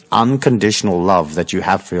forgiveness, this unconditional love that you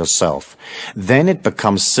have for yourself, then it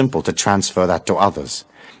becomes simple to transfer that to others.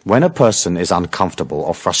 When a person is uncomfortable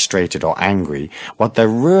or frustrated or angry, what they're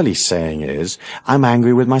really saying is, I'm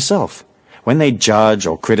angry with myself. When they judge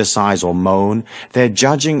or criticize or moan, they're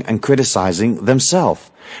judging and criticizing themselves.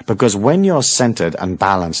 Because when you're centered and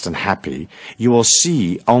balanced and happy, you will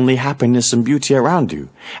see only happiness and beauty around you.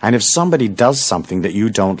 And if somebody does something that you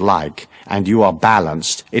don't like and you are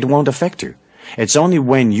balanced, it won't affect you. It's only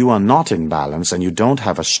when you are not in balance and you don't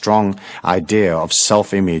have a strong idea of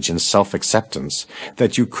self-image and self-acceptance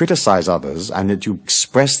that you criticize others and that you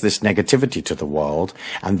express this negativity to the world,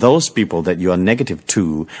 and those people that you are negative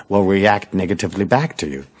to will react negatively back to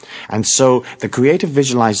you. And so the creative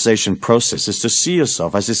visualization process is to see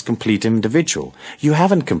yourself as this complete individual. You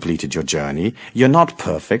haven't completed your journey. You're not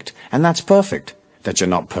perfect, and that's perfect that you're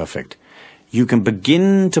not perfect. You can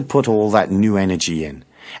begin to put all that new energy in,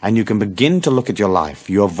 and you can begin to look at your life.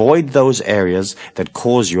 You avoid those areas that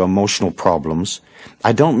cause you emotional problems.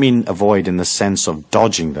 I don't mean avoid in the sense of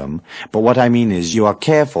dodging them, but what I mean is you are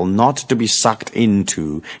careful not to be sucked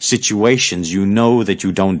into situations you know that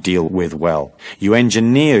you don't deal with well. You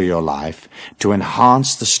engineer your life to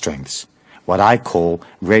enhance the strengths, what I call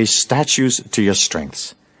raise statues to your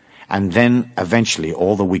strengths, and then eventually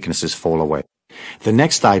all the weaknesses fall away. The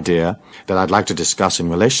next idea that I'd like to discuss in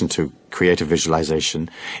relation to creative visualization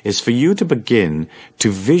is for you to begin to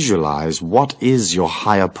visualize what is your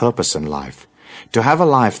higher purpose in life. To have a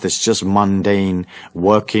life that's just mundane,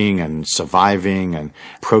 working and surviving and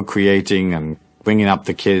procreating and bringing up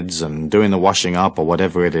the kids and doing the washing up or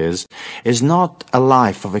whatever it is not a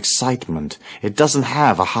life of excitement. It doesn't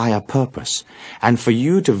have a higher purpose. And for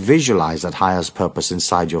you to visualize that higher purpose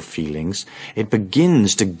inside your feelings, it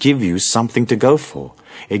begins to give you something to go for.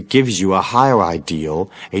 It gives you a higher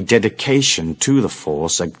ideal, a dedication to the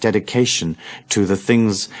force, a dedication to the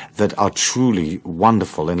things that are truly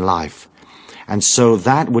wonderful in life. And so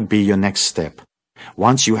that would be your next step.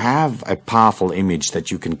 Once you have a powerful image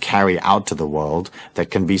that you can carry out to the world,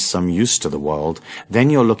 that can be some use to the world,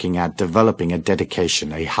 then you're looking at developing a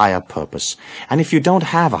dedication, a higher purpose. And if you don't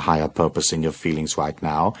have a higher purpose in your feelings right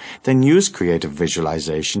now, then use creative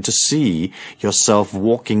visualization to see yourself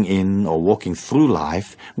walking in or walking through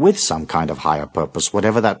life with some kind of higher purpose,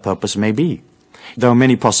 whatever that purpose may be. There are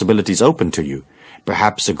many possibilities open to you.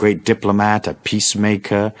 Perhaps a great diplomat, a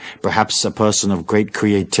peacemaker, perhaps a person of great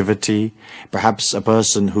creativity, perhaps a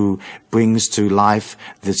person who brings to life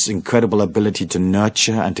this incredible ability to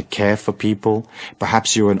nurture and to care for people.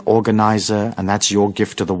 Perhaps you're an organizer and that's your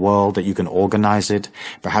gift to the world, that you can organize it.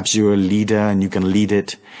 Perhaps you're a leader and you can lead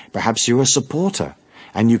it. Perhaps you're a supporter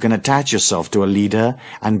and you can attach yourself to a leader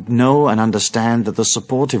and know and understand that the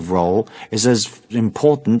supportive role is as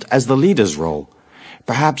important as the leader's role.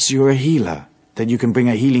 Perhaps you're a healer, that you can bring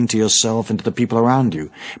a healing to yourself and to the people around you.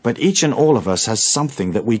 But each and all of us has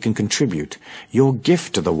something that we can contribute. Your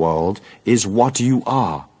gift to the world is what you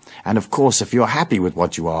are. And of course, if you're happy with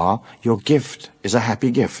what you are, your gift is a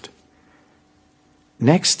happy gift.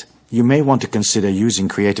 Next, you may want to consider using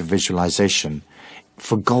creative visualization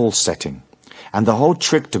for goal setting. And the whole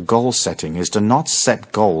trick to goal setting is to not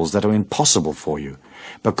set goals that are impossible for you.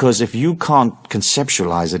 Because if you can't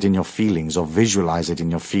conceptualize it in your feelings or visualize it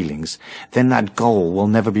in your feelings, then that goal will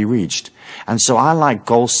never be reached. And so I like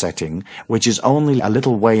goal setting, which is only a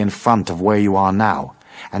little way in front of where you are now.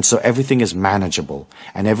 And so everything is manageable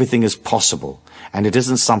and everything is possible. And it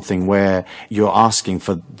isn't something where you're asking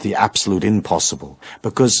for the absolute impossible,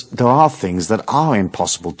 because there are things that are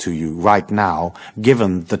impossible to you right now,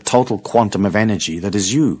 given the total quantum of energy that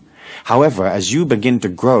is you. However, as you begin to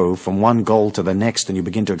grow from one goal to the next and you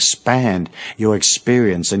begin to expand your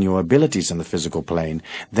experience and your abilities in the physical plane,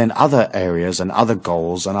 then other areas and other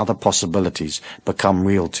goals and other possibilities become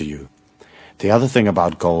real to you. The other thing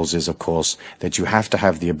about goals is, of course, that you have to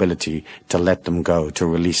have the ability to let them go, to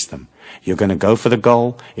release them. You're going to go for the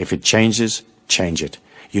goal. If it changes, change it.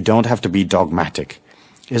 You don't have to be dogmatic.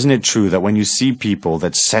 Isn't it true that when you see people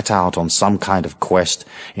that set out on some kind of quest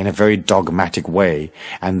in a very dogmatic way,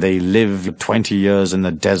 and they live 20 years in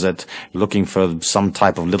the desert looking for some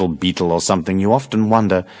type of little beetle or something, you often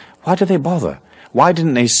wonder, why do they bother? Why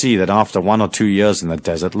didn't they see that after 1 or 2 years in the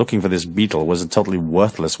desert, looking for this beetle was a totally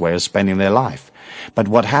worthless way of spending their life? But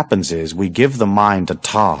what happens is we give the mind a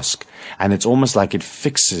task, and it's almost like it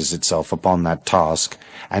fixes itself upon that task.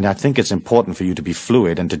 And I think it's important for you to be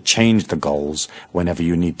fluid and to change the goals whenever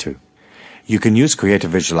you need to. You can use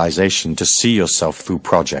creative visualization to see yourself through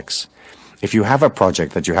projects. If you have a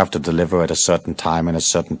project that you have to deliver at a certain time in a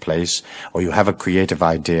certain place, or you have a creative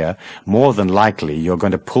idea, more than likely you're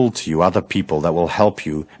going to pull to you other people that will help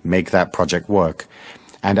you make that project work.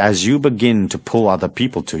 And as you begin to pull other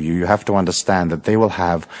people to you, you have to understand that they will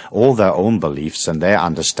have all their own beliefs and their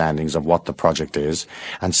understandings of what the project is,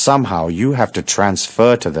 and somehow you have to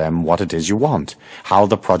transfer to them what it is you want, how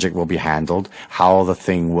the project will be handled, how the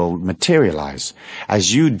thing will materialize.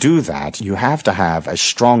 As you do that, you have to have a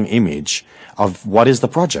strong image of what is the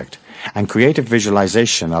project. And creative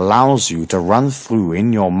visualization allows you to run through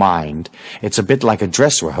in your mind. It's a bit like a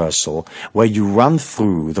dress rehearsal where you run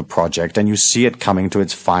through the project and you see it coming to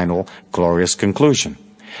its final glorious conclusion.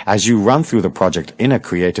 As you run through the project in a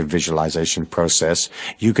creative visualization process,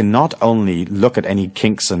 you can not only look at any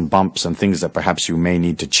kinks and bumps and things that perhaps you may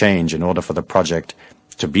need to change in order for the project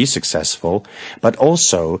to be successful, but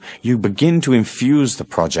also you begin to infuse the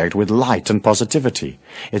project with light and positivity.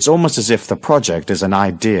 It's almost as if the project is an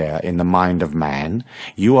idea in the mind of man.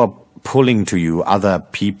 You are pulling to you other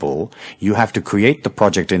people. You have to create the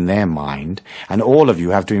project in their mind, and all of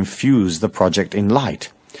you have to infuse the project in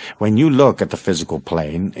light. When you look at the physical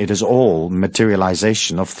plane, it is all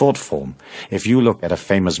materialization of thought form. If you look at a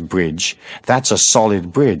famous bridge, that's a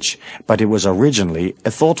solid bridge, but it was originally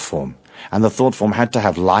a thought form. And the thought form had to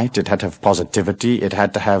have light, it had to have positivity, it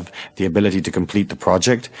had to have the ability to complete the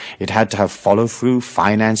project, it had to have follow-through,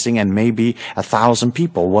 financing, and maybe 1,000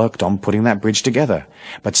 people worked on putting that bridge together.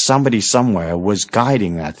 But somebody somewhere was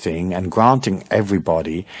guiding that thing and granting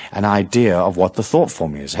everybody an idea of what the thought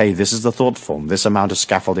form is. Hey, this is the thought form, this amount of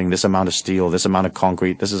scaffolding, this amount of steel, this amount of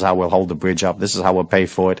concrete, this is how we'll hold the bridge up, this is how we'll pay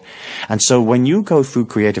for it. And so when you go through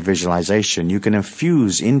creative visualization, you can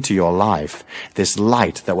infuse into your life this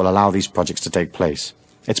light that will allow these projects to take place.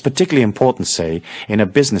 It's particularly important, say, in a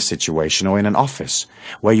business situation or in an office,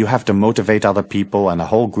 where you have to motivate other people and a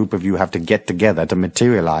whole group of you have to get together to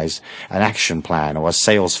materialize an action plan or a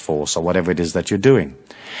sales force or whatever it is that you're doing.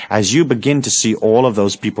 As you begin to see all of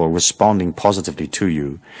those people responding positively to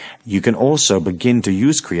you, you can also begin to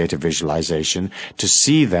use creative visualization to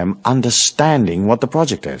see them understanding what the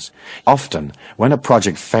project is. Often, when a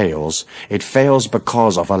project fails, it fails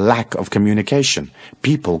because of a lack of communication.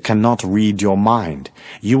 People cannot read your mind.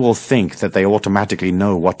 You will think that they automatically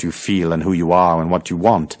know what you feel and who you are and what you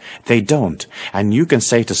want. They don't. And you can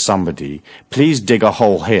say to somebody, please dig a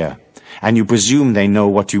hole here. And you presume they know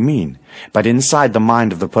what you mean. But inside the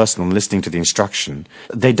mind of the person listening to the instruction,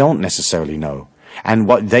 they don't necessarily know. And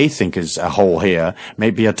what they think is a hole here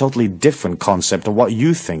may be a totally different concept of what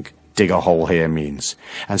you think dig a hole here means.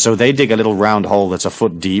 And so they dig a little round hole that's a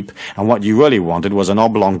foot deep, and what you really wanted was an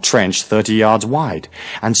oblong trench 30 yards wide.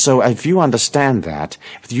 And so if you understand that,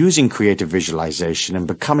 using creative visualization and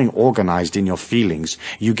becoming organized in your feelings,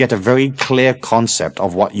 you get a very clear concept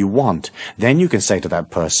of what you want. Then you can say to that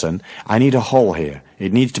person, I need a hole here.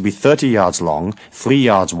 It needs to be 30 yards long, 3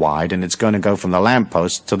 yards wide, and it's going to go from the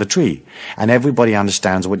lamppost to the tree. And everybody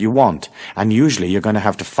understands what you want. And usually you're going to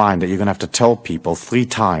have to find that you're going to have to tell people 3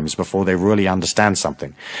 times before they really understand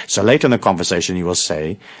something. So later in the conversation you will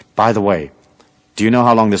say, by the way, do you know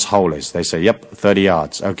how long this hole is? They say, yep, 30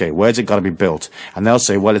 yards. Okay, where's it got to be built? And they'll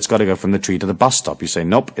say, well, it's got to go from the tree to the bus stop. You say,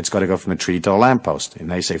 nope, it's got to go from the tree to the lamppost.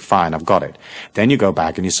 And they say, fine, I've got it. Then you go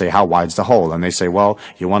back and you say, how wide's the hole? And they say, well,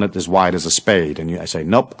 you want it as wide as a spade. And I say,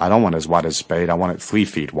 nope, I don't want it as wide as a spade. I want it 3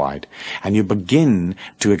 feet wide. And you begin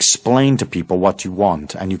to explain to people what you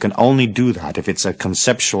want. And you can only do that if it's a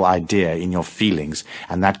conceptual idea in your feelings.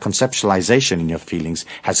 And that conceptualization in your feelings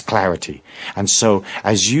has clarity. And so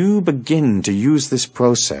as you begin to use this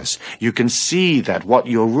process, you can see that what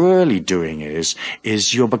you're really doing is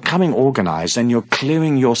you're becoming organized and you're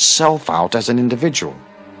clearing yourself out as an individual.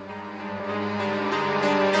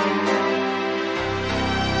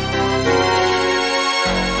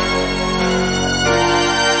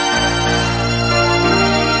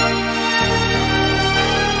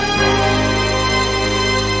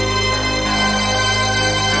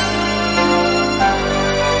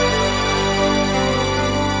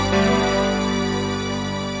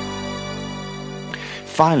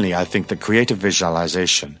 Finally, I think that creative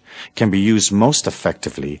visualization can be used most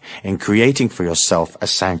effectively in creating for yourself a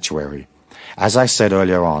sanctuary. As I said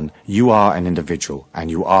earlier on, you are an individual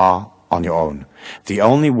and you are on your own. The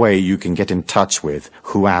only way you can get in touch with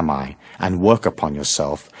who am I and work upon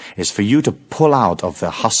yourself is for you to pull out of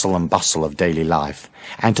the hustle and bustle of daily life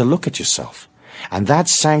and to look at yourself. And that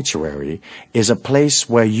sanctuary is a place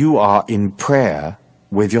where you are in prayer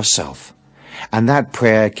with yourself. And that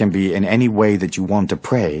prayer can be in any way that you want to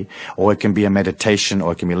pray, or it can be a meditation,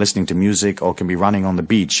 or it can be listening to music, or it can be running on the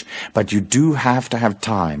beach. But you do have to have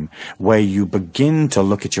time where you begin to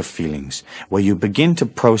look at your feelings, where you begin to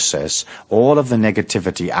process all of the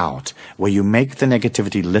negativity out, where you make the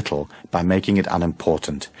negativity little by making it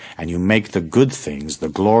unimportant, and you make the good things, the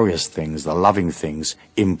glorious things, the loving things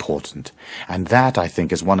important. And that, I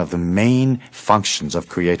think, is one of the main functions of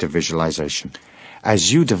creative visualization.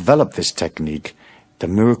 As you develop this technique, the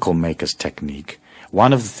Miracle Maker's technique,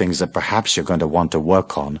 one of the things that perhaps you're going to want to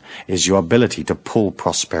work on is your ability to pull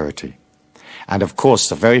prosperity. And of course,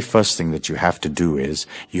 the very first thing that you have to do is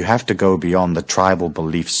you have to go beyond the tribal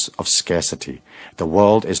beliefs of scarcity. The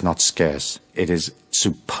world is not scarce. It is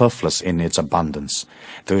superfluous in its abundance.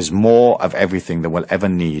 There is more of everything that we'll ever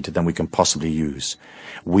need than we can possibly use.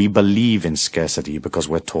 We believe in scarcity because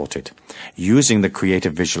we're taught it. Using the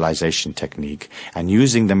creative visualization technique and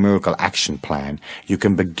using the miracle action plan, you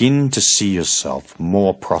can begin to see yourself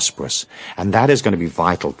more prosperous. And that is going to be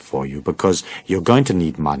vital for you because you're going to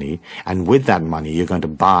need money. And with that money, you're going to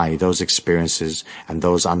buy those experiences and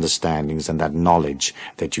those understandings and that knowledge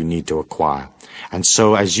that you need to acquire. And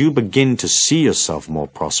so as you begin to see yourself more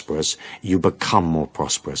prosperous, you become more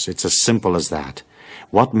prosperous. It's as simple as that.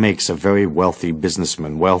 What makes a very wealthy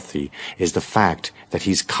businessman wealthy is the fact that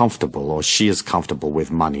he's comfortable or she is comfortable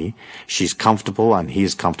with money. She's comfortable and he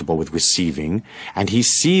is comfortable with receiving. And he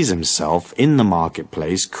sees himself in the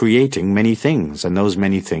marketplace creating many things. And those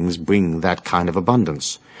many things bring that kind of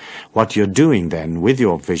abundance. What you're doing then with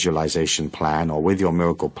your visualization plan or with your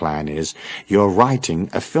miracle plan is you're writing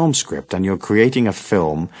a film script and you're creating a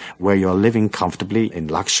film where you're living comfortably in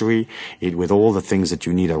luxury with all the things that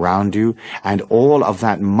you need around you, and all of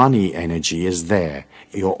that money energy is there.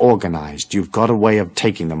 You're organized. You've got a way of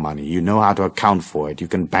taking the money. You know how to account for it. You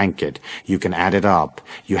can bank it. You can add it up.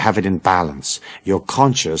 You have it in balance. You're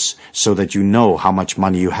conscious so that you know how much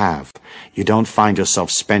money you have. You don't find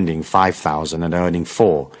yourself spending 5,000 and earning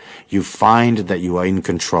 4. You find that you are in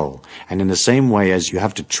control. And in the same way as you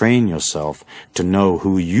have to train yourself to know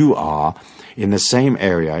who you are, in the same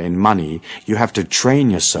area in money, you have to train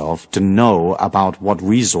yourself to know about what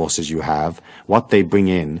resources you have, what they bring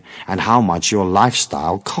in, and how much your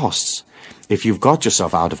lifestyle costs. If you've got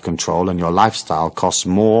yourself out of control and your lifestyle costs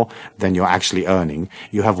more than you're actually earning,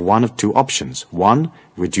 you have one of two options. One,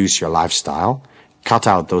 reduce your lifestyle. Cut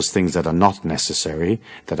out those things that are not necessary,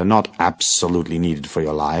 that are not absolutely needed for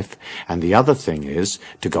your life. And the other thing is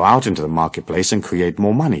to go out into the marketplace and create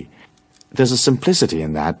more money. There's a simplicity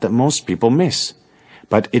in that most people miss.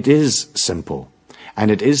 But it is simple. And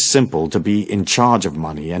it is simple to be in charge of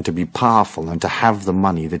money and to be powerful and to have the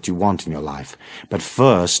money that you want in your life. But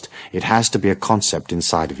first, it has to be a concept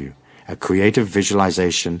inside of you. A creative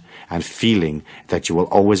visualization and feeling that you will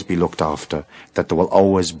always be looked after, that there will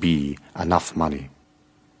always be enough money.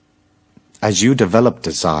 As you develop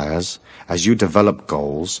desires, as you develop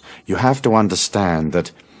goals, you have to understand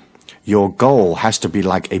that your goal has to be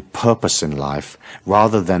like a purpose in life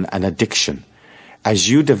rather than an addiction. As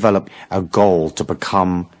you develop a goal to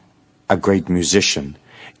become a great musician,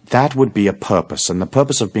 that would be a purpose. And the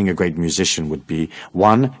purpose of being a great musician would be,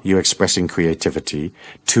 1, you're expressing creativity,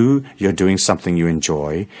 2, you're doing something you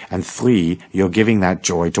enjoy, and 3, you're giving that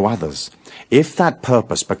joy to others. If that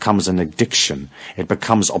purpose becomes an addiction, it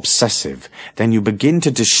becomes obsessive, then you begin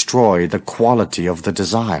to destroy the quality of the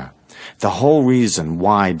desire. The whole reason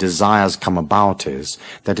why desires come about is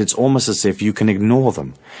that it's almost as if you can ignore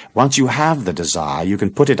them. Once you have the desire, you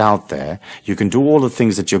can put it out there, you can do all the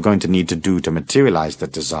things that you're going to need to do to materialize the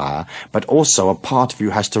desire, but also a part of you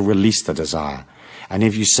has to release the desire. And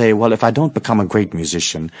if you say, well, if I don't become a great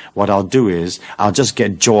musician, what I'll do is I'll just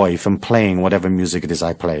get joy from playing whatever music it is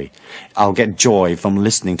I play. I'll get joy from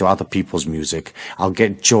listening to other people's music. I'll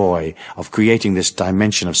get joy of creating this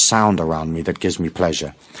dimension of sound around me that gives me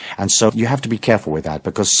pleasure. And so you have to be careful with that,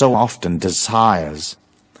 because so often desires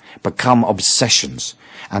become obsessions.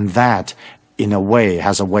 And that, in a way,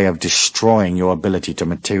 has a way of destroying your ability to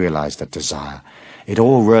materialize that desire. It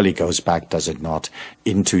all really goes back, does it not,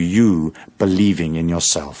 into you believing in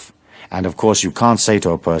yourself. And of course, you can't say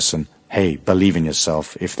to a person, hey, believe in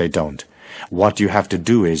yourself, if they don't. What you have to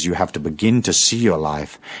do is you have to begin to see your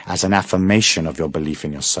life as an affirmation of your belief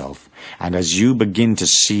in yourself. And as you begin to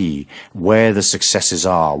see where the successes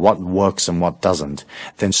are, what works and what doesn't,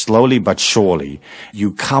 then slowly but surely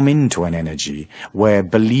you come into an energy where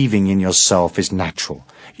believing in yourself is natural.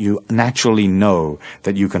 You naturally know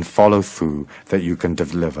that you can follow through, that you can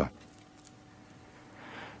deliver.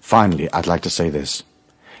 Finally, I'd like to say this.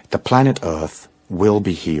 The planet Earth will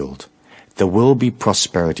be healed. There will be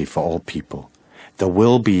prosperity for all people. There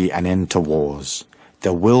will be an end to wars.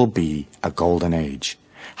 There will be a golden age.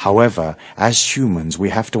 However, as humans, we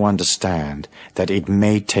have to understand that it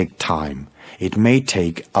may take time. It may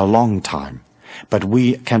take a long time. But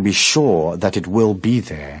we can be sure that it will be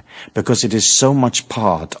there, because it is so much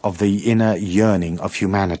part of the inner yearning of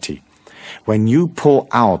humanity. When you pull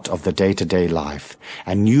out of the day-to-day life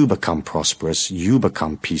and you become prosperous, you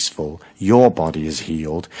become peaceful, your body is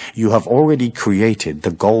healed, you have already created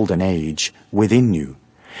the golden age within you.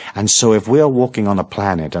 And so if we are walking on a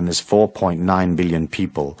planet and there's 4.9 billion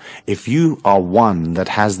people, if you are one that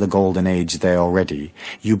has the golden age there already,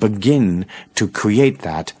 you begin to create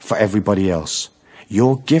that for everybody else.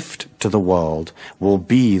 Your gift to the world will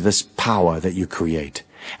be this power that you create.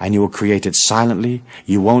 And you will create it silently.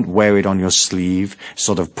 You won't wear it on your sleeve,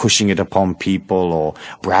 sort of pushing it upon people or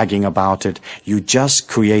bragging about it. You just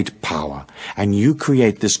create power. And you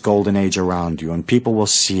create this golden age around you, and people will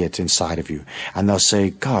see it inside of you. And they'll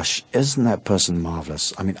say, gosh, isn't that person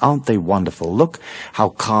marvelous? I mean, aren't they wonderful? Look how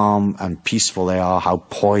calm and peaceful they are, how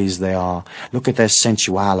poised they are. Look at their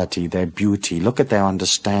sensuality, their beauty. Look at their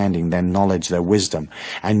understanding, their knowledge, their wisdom.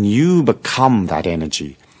 And you become that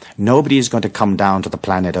energy. Nobody is going to come down to the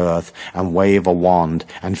planet Earth and wave a wand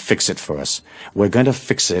and fix it for us. We're going to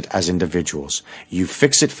fix it as individuals. You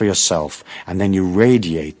fix it for yourself, and then you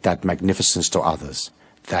radiate that magnificence to others.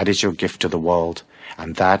 That is your gift to the world,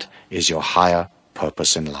 and that is your higher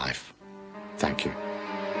purpose in life. Thank you.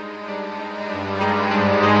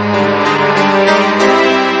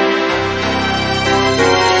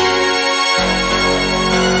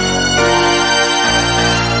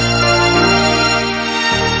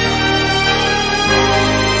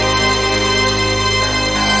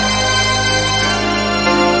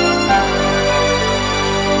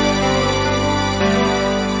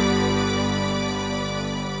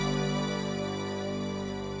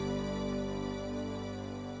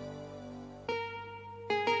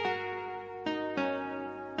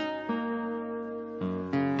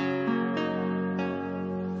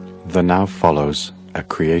 There now follows a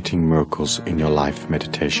Creating Miracles in Your Life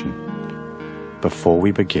meditation. Before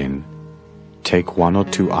we begin, take 1 or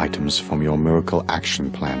 2 items from your miracle action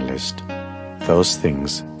plan list, those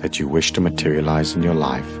things that you wish to materialize in your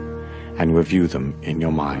life, and review them in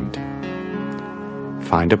your mind.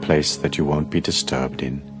 Find a place that you won't be disturbed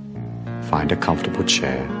in. Find a comfortable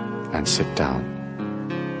chair and sit down.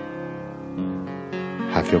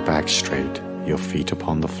 Have your back straight, your feet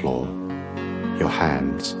upon the floor, your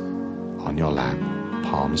hands on your lap,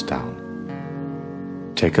 palms down.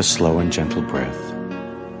 Take a slow and gentle breath.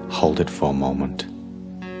 Hold it for a moment.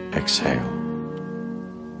 Exhale.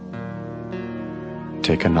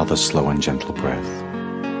 Take another slow and gentle breath.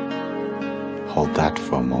 Hold that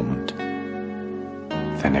for a moment.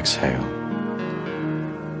 Then exhale.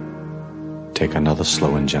 Take another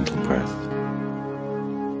slow and gentle breath.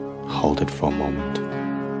 Hold it for a moment.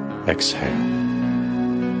 Exhale.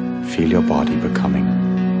 Feel your body becoming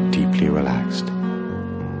deeply relaxed.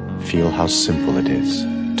 Feel how simple it is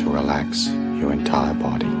to relax your entire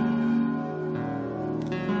body.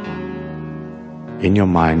 In your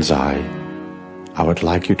mind's eye, I would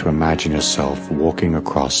like you to imagine yourself walking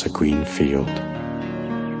across a green field.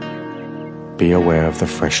 Be aware of the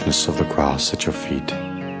freshness of the grass at your feet.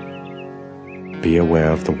 Be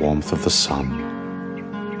aware of the warmth of the sun.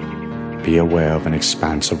 Be aware of an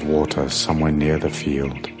expanse of water somewhere near the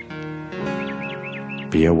field.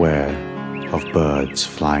 Be aware of birds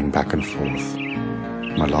flying back and forth,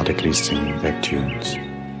 melodically singing their tunes.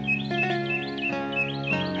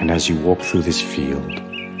 And as you walk through this field,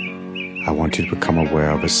 I want you to become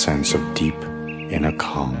aware of a sense of deep inner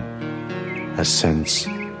calm, a sense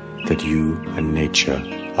that you and nature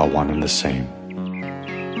are one and the same,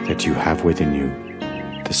 that you have within you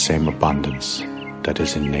the same abundance that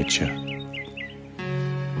is in nature.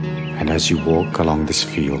 And as you walk along this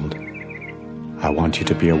field, I want you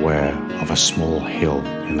to be aware of a small hill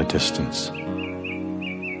in the distance.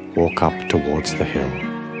 Walk up towards the hill,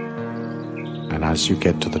 and as you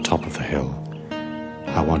get to the top of the hill,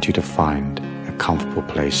 I want you to find a comfortable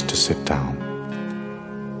place to sit down.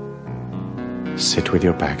 Sit with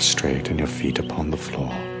your back straight and your feet upon the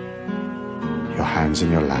floor, your hands in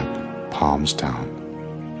your lap, palms down.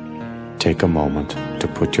 Take a moment to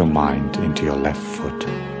put your mind into your left foot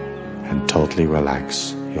and totally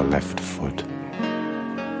relax your left foot.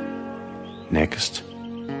 Next,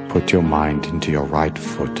 put your mind into your right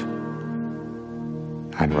foot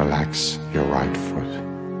and relax your right foot.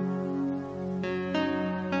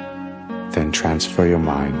 Then transfer your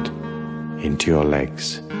mind into your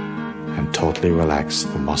legs and totally relax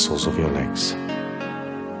the muscles of your legs.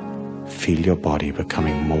 Feel your body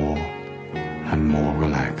becoming more and more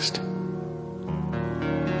relaxed.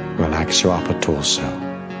 Relax your upper torso.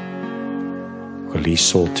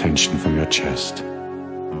 Release all tension from your chest.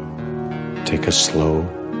 Take a slow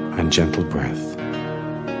and gentle breath.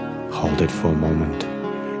 Hold it for a moment.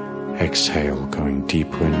 Exhale, going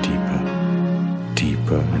deeper and deeper,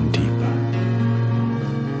 deeper and deeper.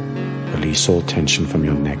 Release all tension from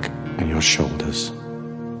your neck and your shoulders.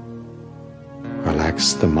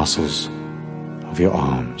 Relax the muscles of your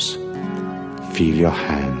arms. Feel your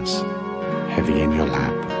hands heavy in your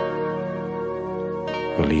lap.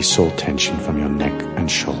 Release all tension from your neck and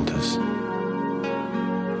shoulders,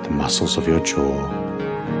 the muscles of your jaw,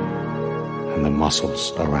 and the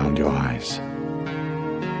muscles around your eyes.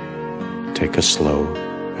 Take a slow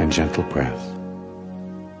and gentle breath.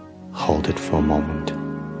 Hold it for a moment.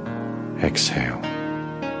 Exhale.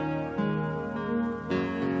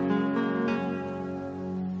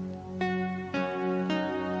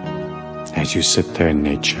 As you sit there in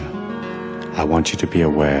nature, I want you to be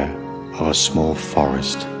aware of a small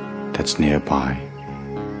forest that's nearby.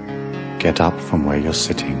 Get up from where you're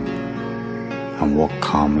sitting and walk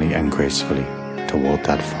calmly and gracefully toward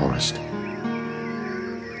that forest.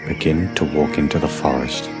 Begin to walk into the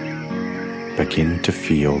forest. Begin to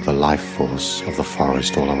feel the life force of the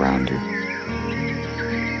forest all around you.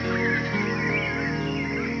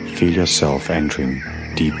 Feel yourself entering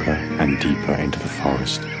deeper and deeper into the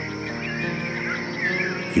forest.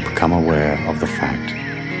 You become aware of the fact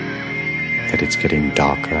that it's getting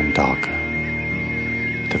darker and darker.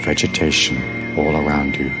 The vegetation all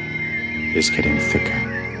around you is getting thicker.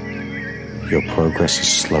 Your progress is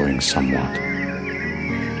slowing somewhat.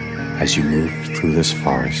 As you move through this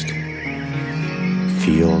forest,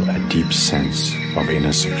 feel a deep sense of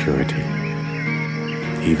inner security,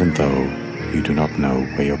 even though you do not know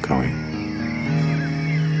where you're going.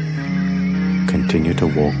 Continue to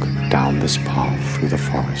walk down this path through the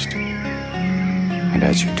forest, and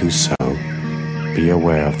as you do so, be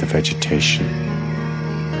aware of the vegetation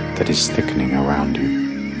that is thickening around you.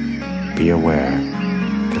 Be aware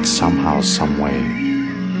that somehow, some way,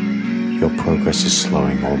 your progress is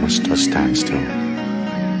slowing almost to a standstill.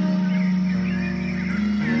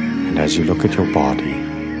 And as you look at your body,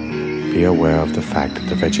 be aware of the fact that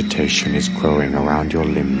the vegetation is growing around your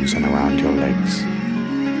limbs and around your legs.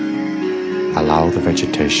 Allow the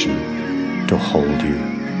vegetation to hold you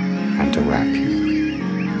and to wrap you.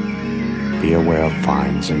 Be aware of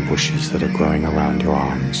vines and bushes that are growing around your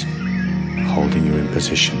arms, holding you in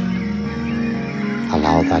position.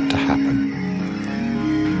 Allow that to happen.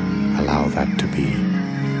 Allow that to be.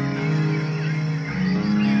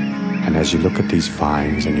 And as you look at these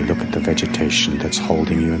vines and you look at the vegetation that's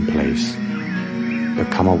holding you in place,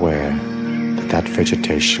 become aware that that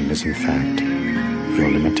vegetation is in fact your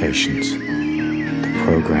limitations, the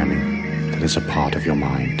programming that is a part of your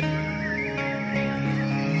mind.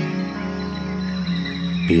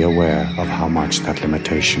 Be aware of how much that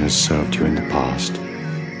limitation has served you in the past.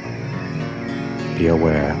 Be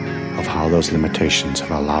aware of how those limitations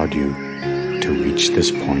have allowed you to reach this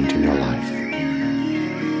point in your life.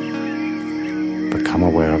 Become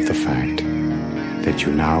aware of the fact that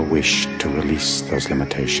you now wish to release those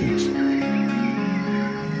limitations.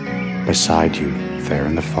 Beside you, there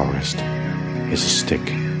in the forest, is a stick.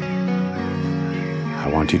 I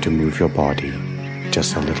want you to move your body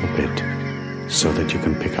just a little bit so that you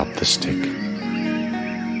can pick up the stick.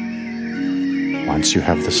 Once you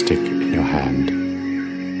have the stick in your hand,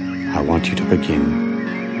 I want you to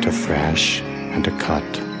begin to thrash and to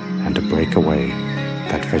cut and to break away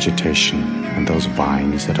that vegetation and those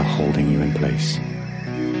vines that are holding you in place.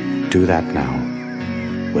 Do that now.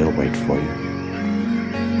 We'll wait for you.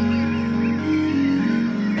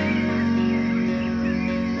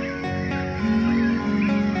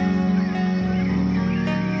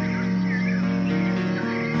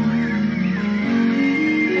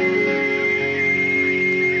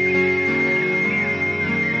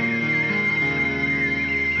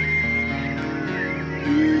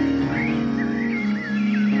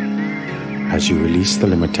 As you release the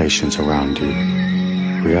limitations around you,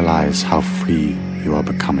 realize how free you are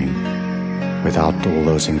becoming without all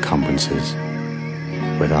those encumbrances,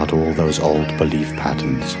 without all those old belief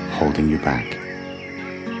patterns holding you back.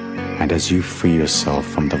 And as you free yourself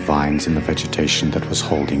from the vines and the vegetation that was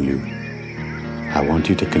holding you, I want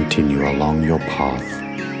you to continue along your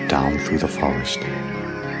path down through the forest.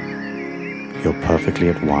 You're perfectly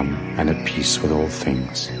at one and at peace with all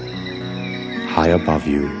things. High above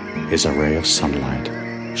you is a ray of sunlight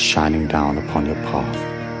shining down upon your path,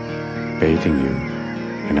 bathing you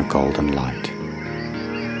in a golden light.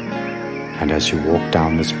 And as you walk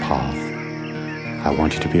down this path, I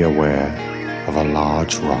want you to be aware of a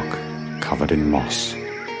large rock covered in moss.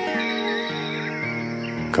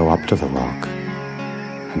 Go up to the rock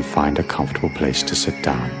and find a comfortable place to sit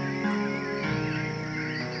down.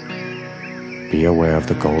 Be aware of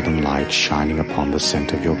the golden light shining upon the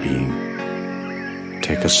center of your being.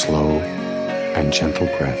 Take a slow and gentle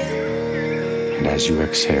breath, and as you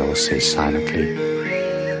exhale, say silently,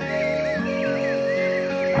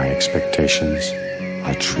 "My expectations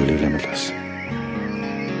are truly limitless."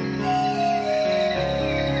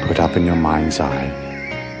 up in your mind's eye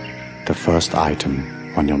the first item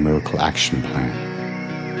on your miracle action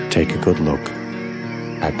plan. Take a good look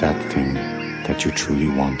at that thing that you truly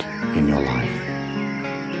want in your life.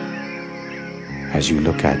 As you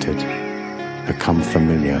look at it, become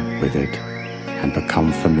familiar with it and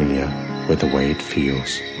become familiar with the way it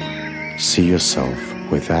feels. See yourself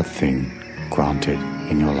with that thing granted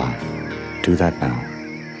in your life. Do that now.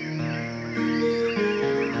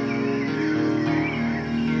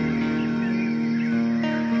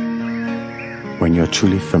 When you're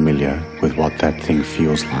truly familiar with what that thing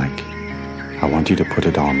feels like, I want you to put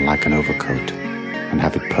it on like an overcoat and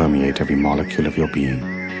have it permeate every molecule of your being.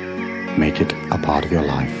 Make it a part of your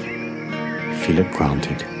life. Feel it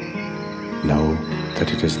granted. Know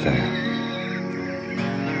that it is there.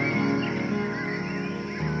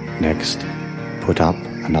 Next, put up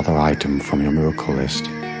another item from your miracle list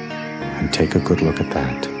and take a good look at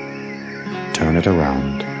that. Turn it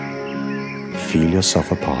around. Feel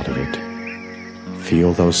yourself a part of it.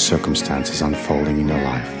 Feel those circumstances unfolding in your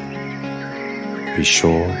life. Be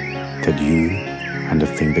sure that you and the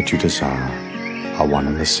thing that you desire are one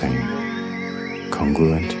and the same,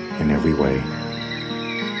 congruent in every way.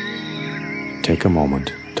 Take a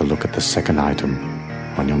moment to look at the second item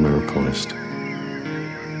on your miracle list.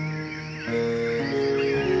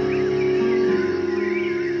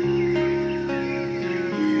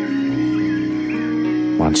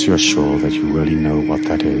 Once you're sure that you really know what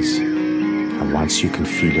that is, and once you can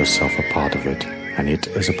feel yourself a part of it, and it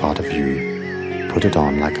is a part of you, put it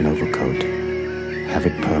on like an overcoat. Have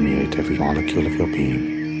it permeate every molecule of your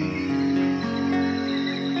being.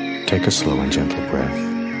 Take a slow and gentle breath.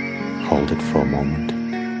 Hold it for a moment.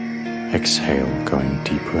 Exhale, going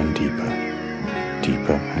deeper and deeper,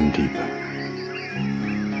 deeper and deeper.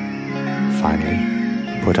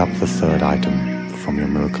 Finally, put up the third item from your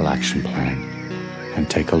miracle action plan and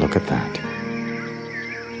take a look at that.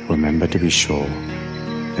 Remember to be sure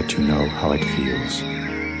that you know how it feels.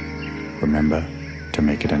 Remember to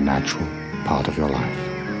make it a natural part of your life.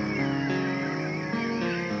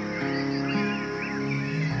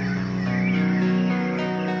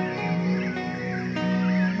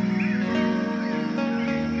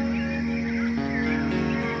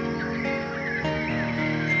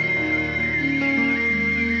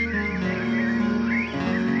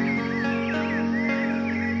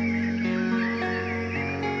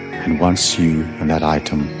 And once you and that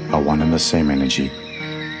item are one and the same energy,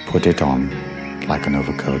 put it on like an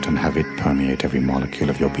overcoat and have it permeate every molecule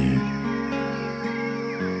of your being.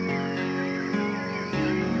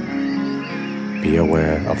 Be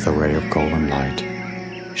aware of the ray of golden light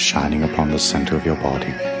shining upon the center of your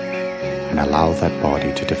body and allow that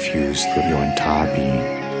body to diffuse through your entire being.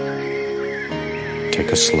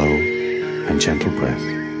 Take a slow and gentle breath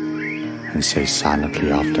and say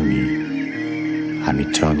silently after me, I'm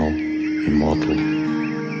eternal, immortal,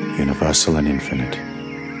 universal and infinite.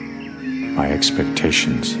 My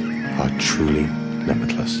expectations are truly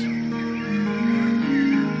limitless.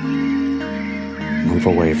 Move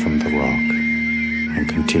away from the rock and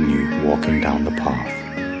continue walking down the path.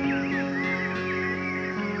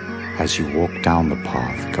 As you walk down the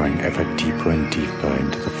path, going ever deeper and deeper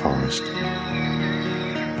into the forest,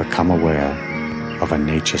 become aware of a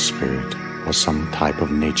nature spirit or some type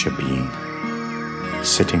of nature being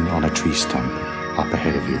sitting on a tree stump up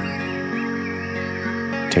ahead of you.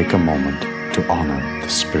 Take a moment to honor the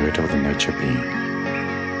spirit of the nature being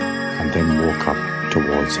and then walk up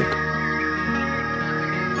towards it.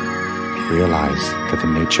 Realize that the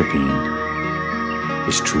nature being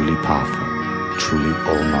is truly powerful, truly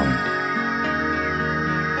all-knowing.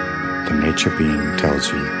 The nature being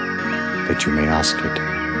tells you that you may ask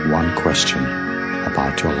it one question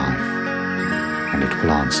about your life and it will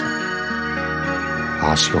answer.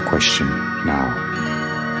 Ask your question now.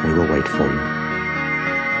 We will wait for you.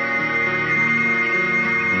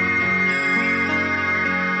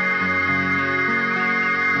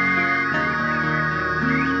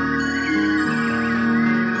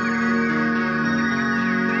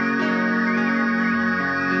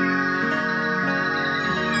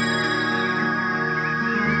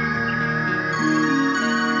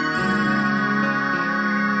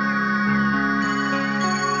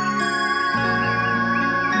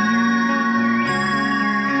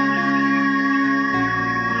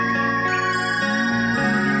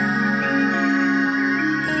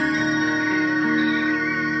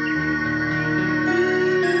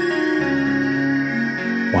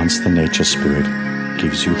 Once the nature spirit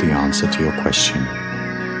gives you the answer to your question,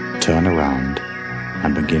 turn around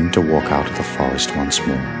and begin to walk out of the forest once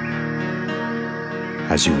more.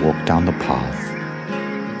 As you walk down the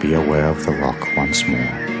path, be aware of the rock once more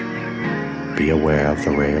Be aware of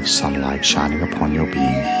the ray of sunlight shining upon your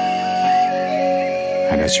being.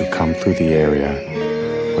 And as you come through the area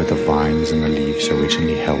where the vines and the leaves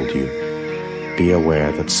originally held you, be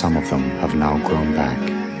aware that some of them have now grown back.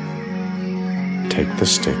 Take the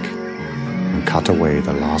stick and cut away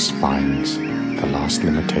the last vines, the last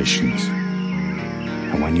limitations.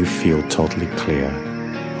 And when you feel totally clear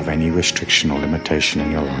of any restriction or limitation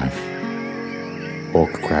in your life,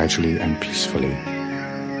 walk gradually and peacefully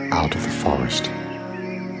out of the forest.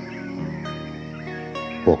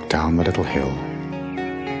 Walk down the little hill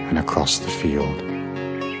and across the field,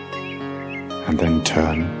 and then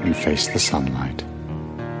turn and face the sunlight.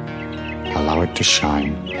 Allow it to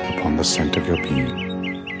shine upon the center of your being.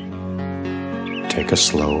 Take a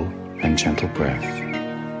slow and gentle breath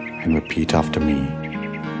and repeat after me.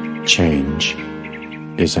 Change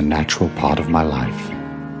is a natural part of my life.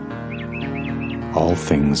 All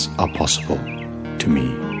things are possible to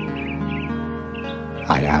me.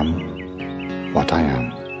 I am what I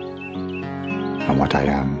am, and what I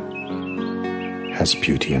am has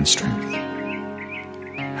beauty and strength.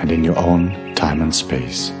 And in your own time and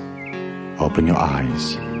space, open your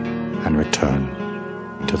eyes and return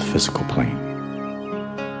to the physical plane.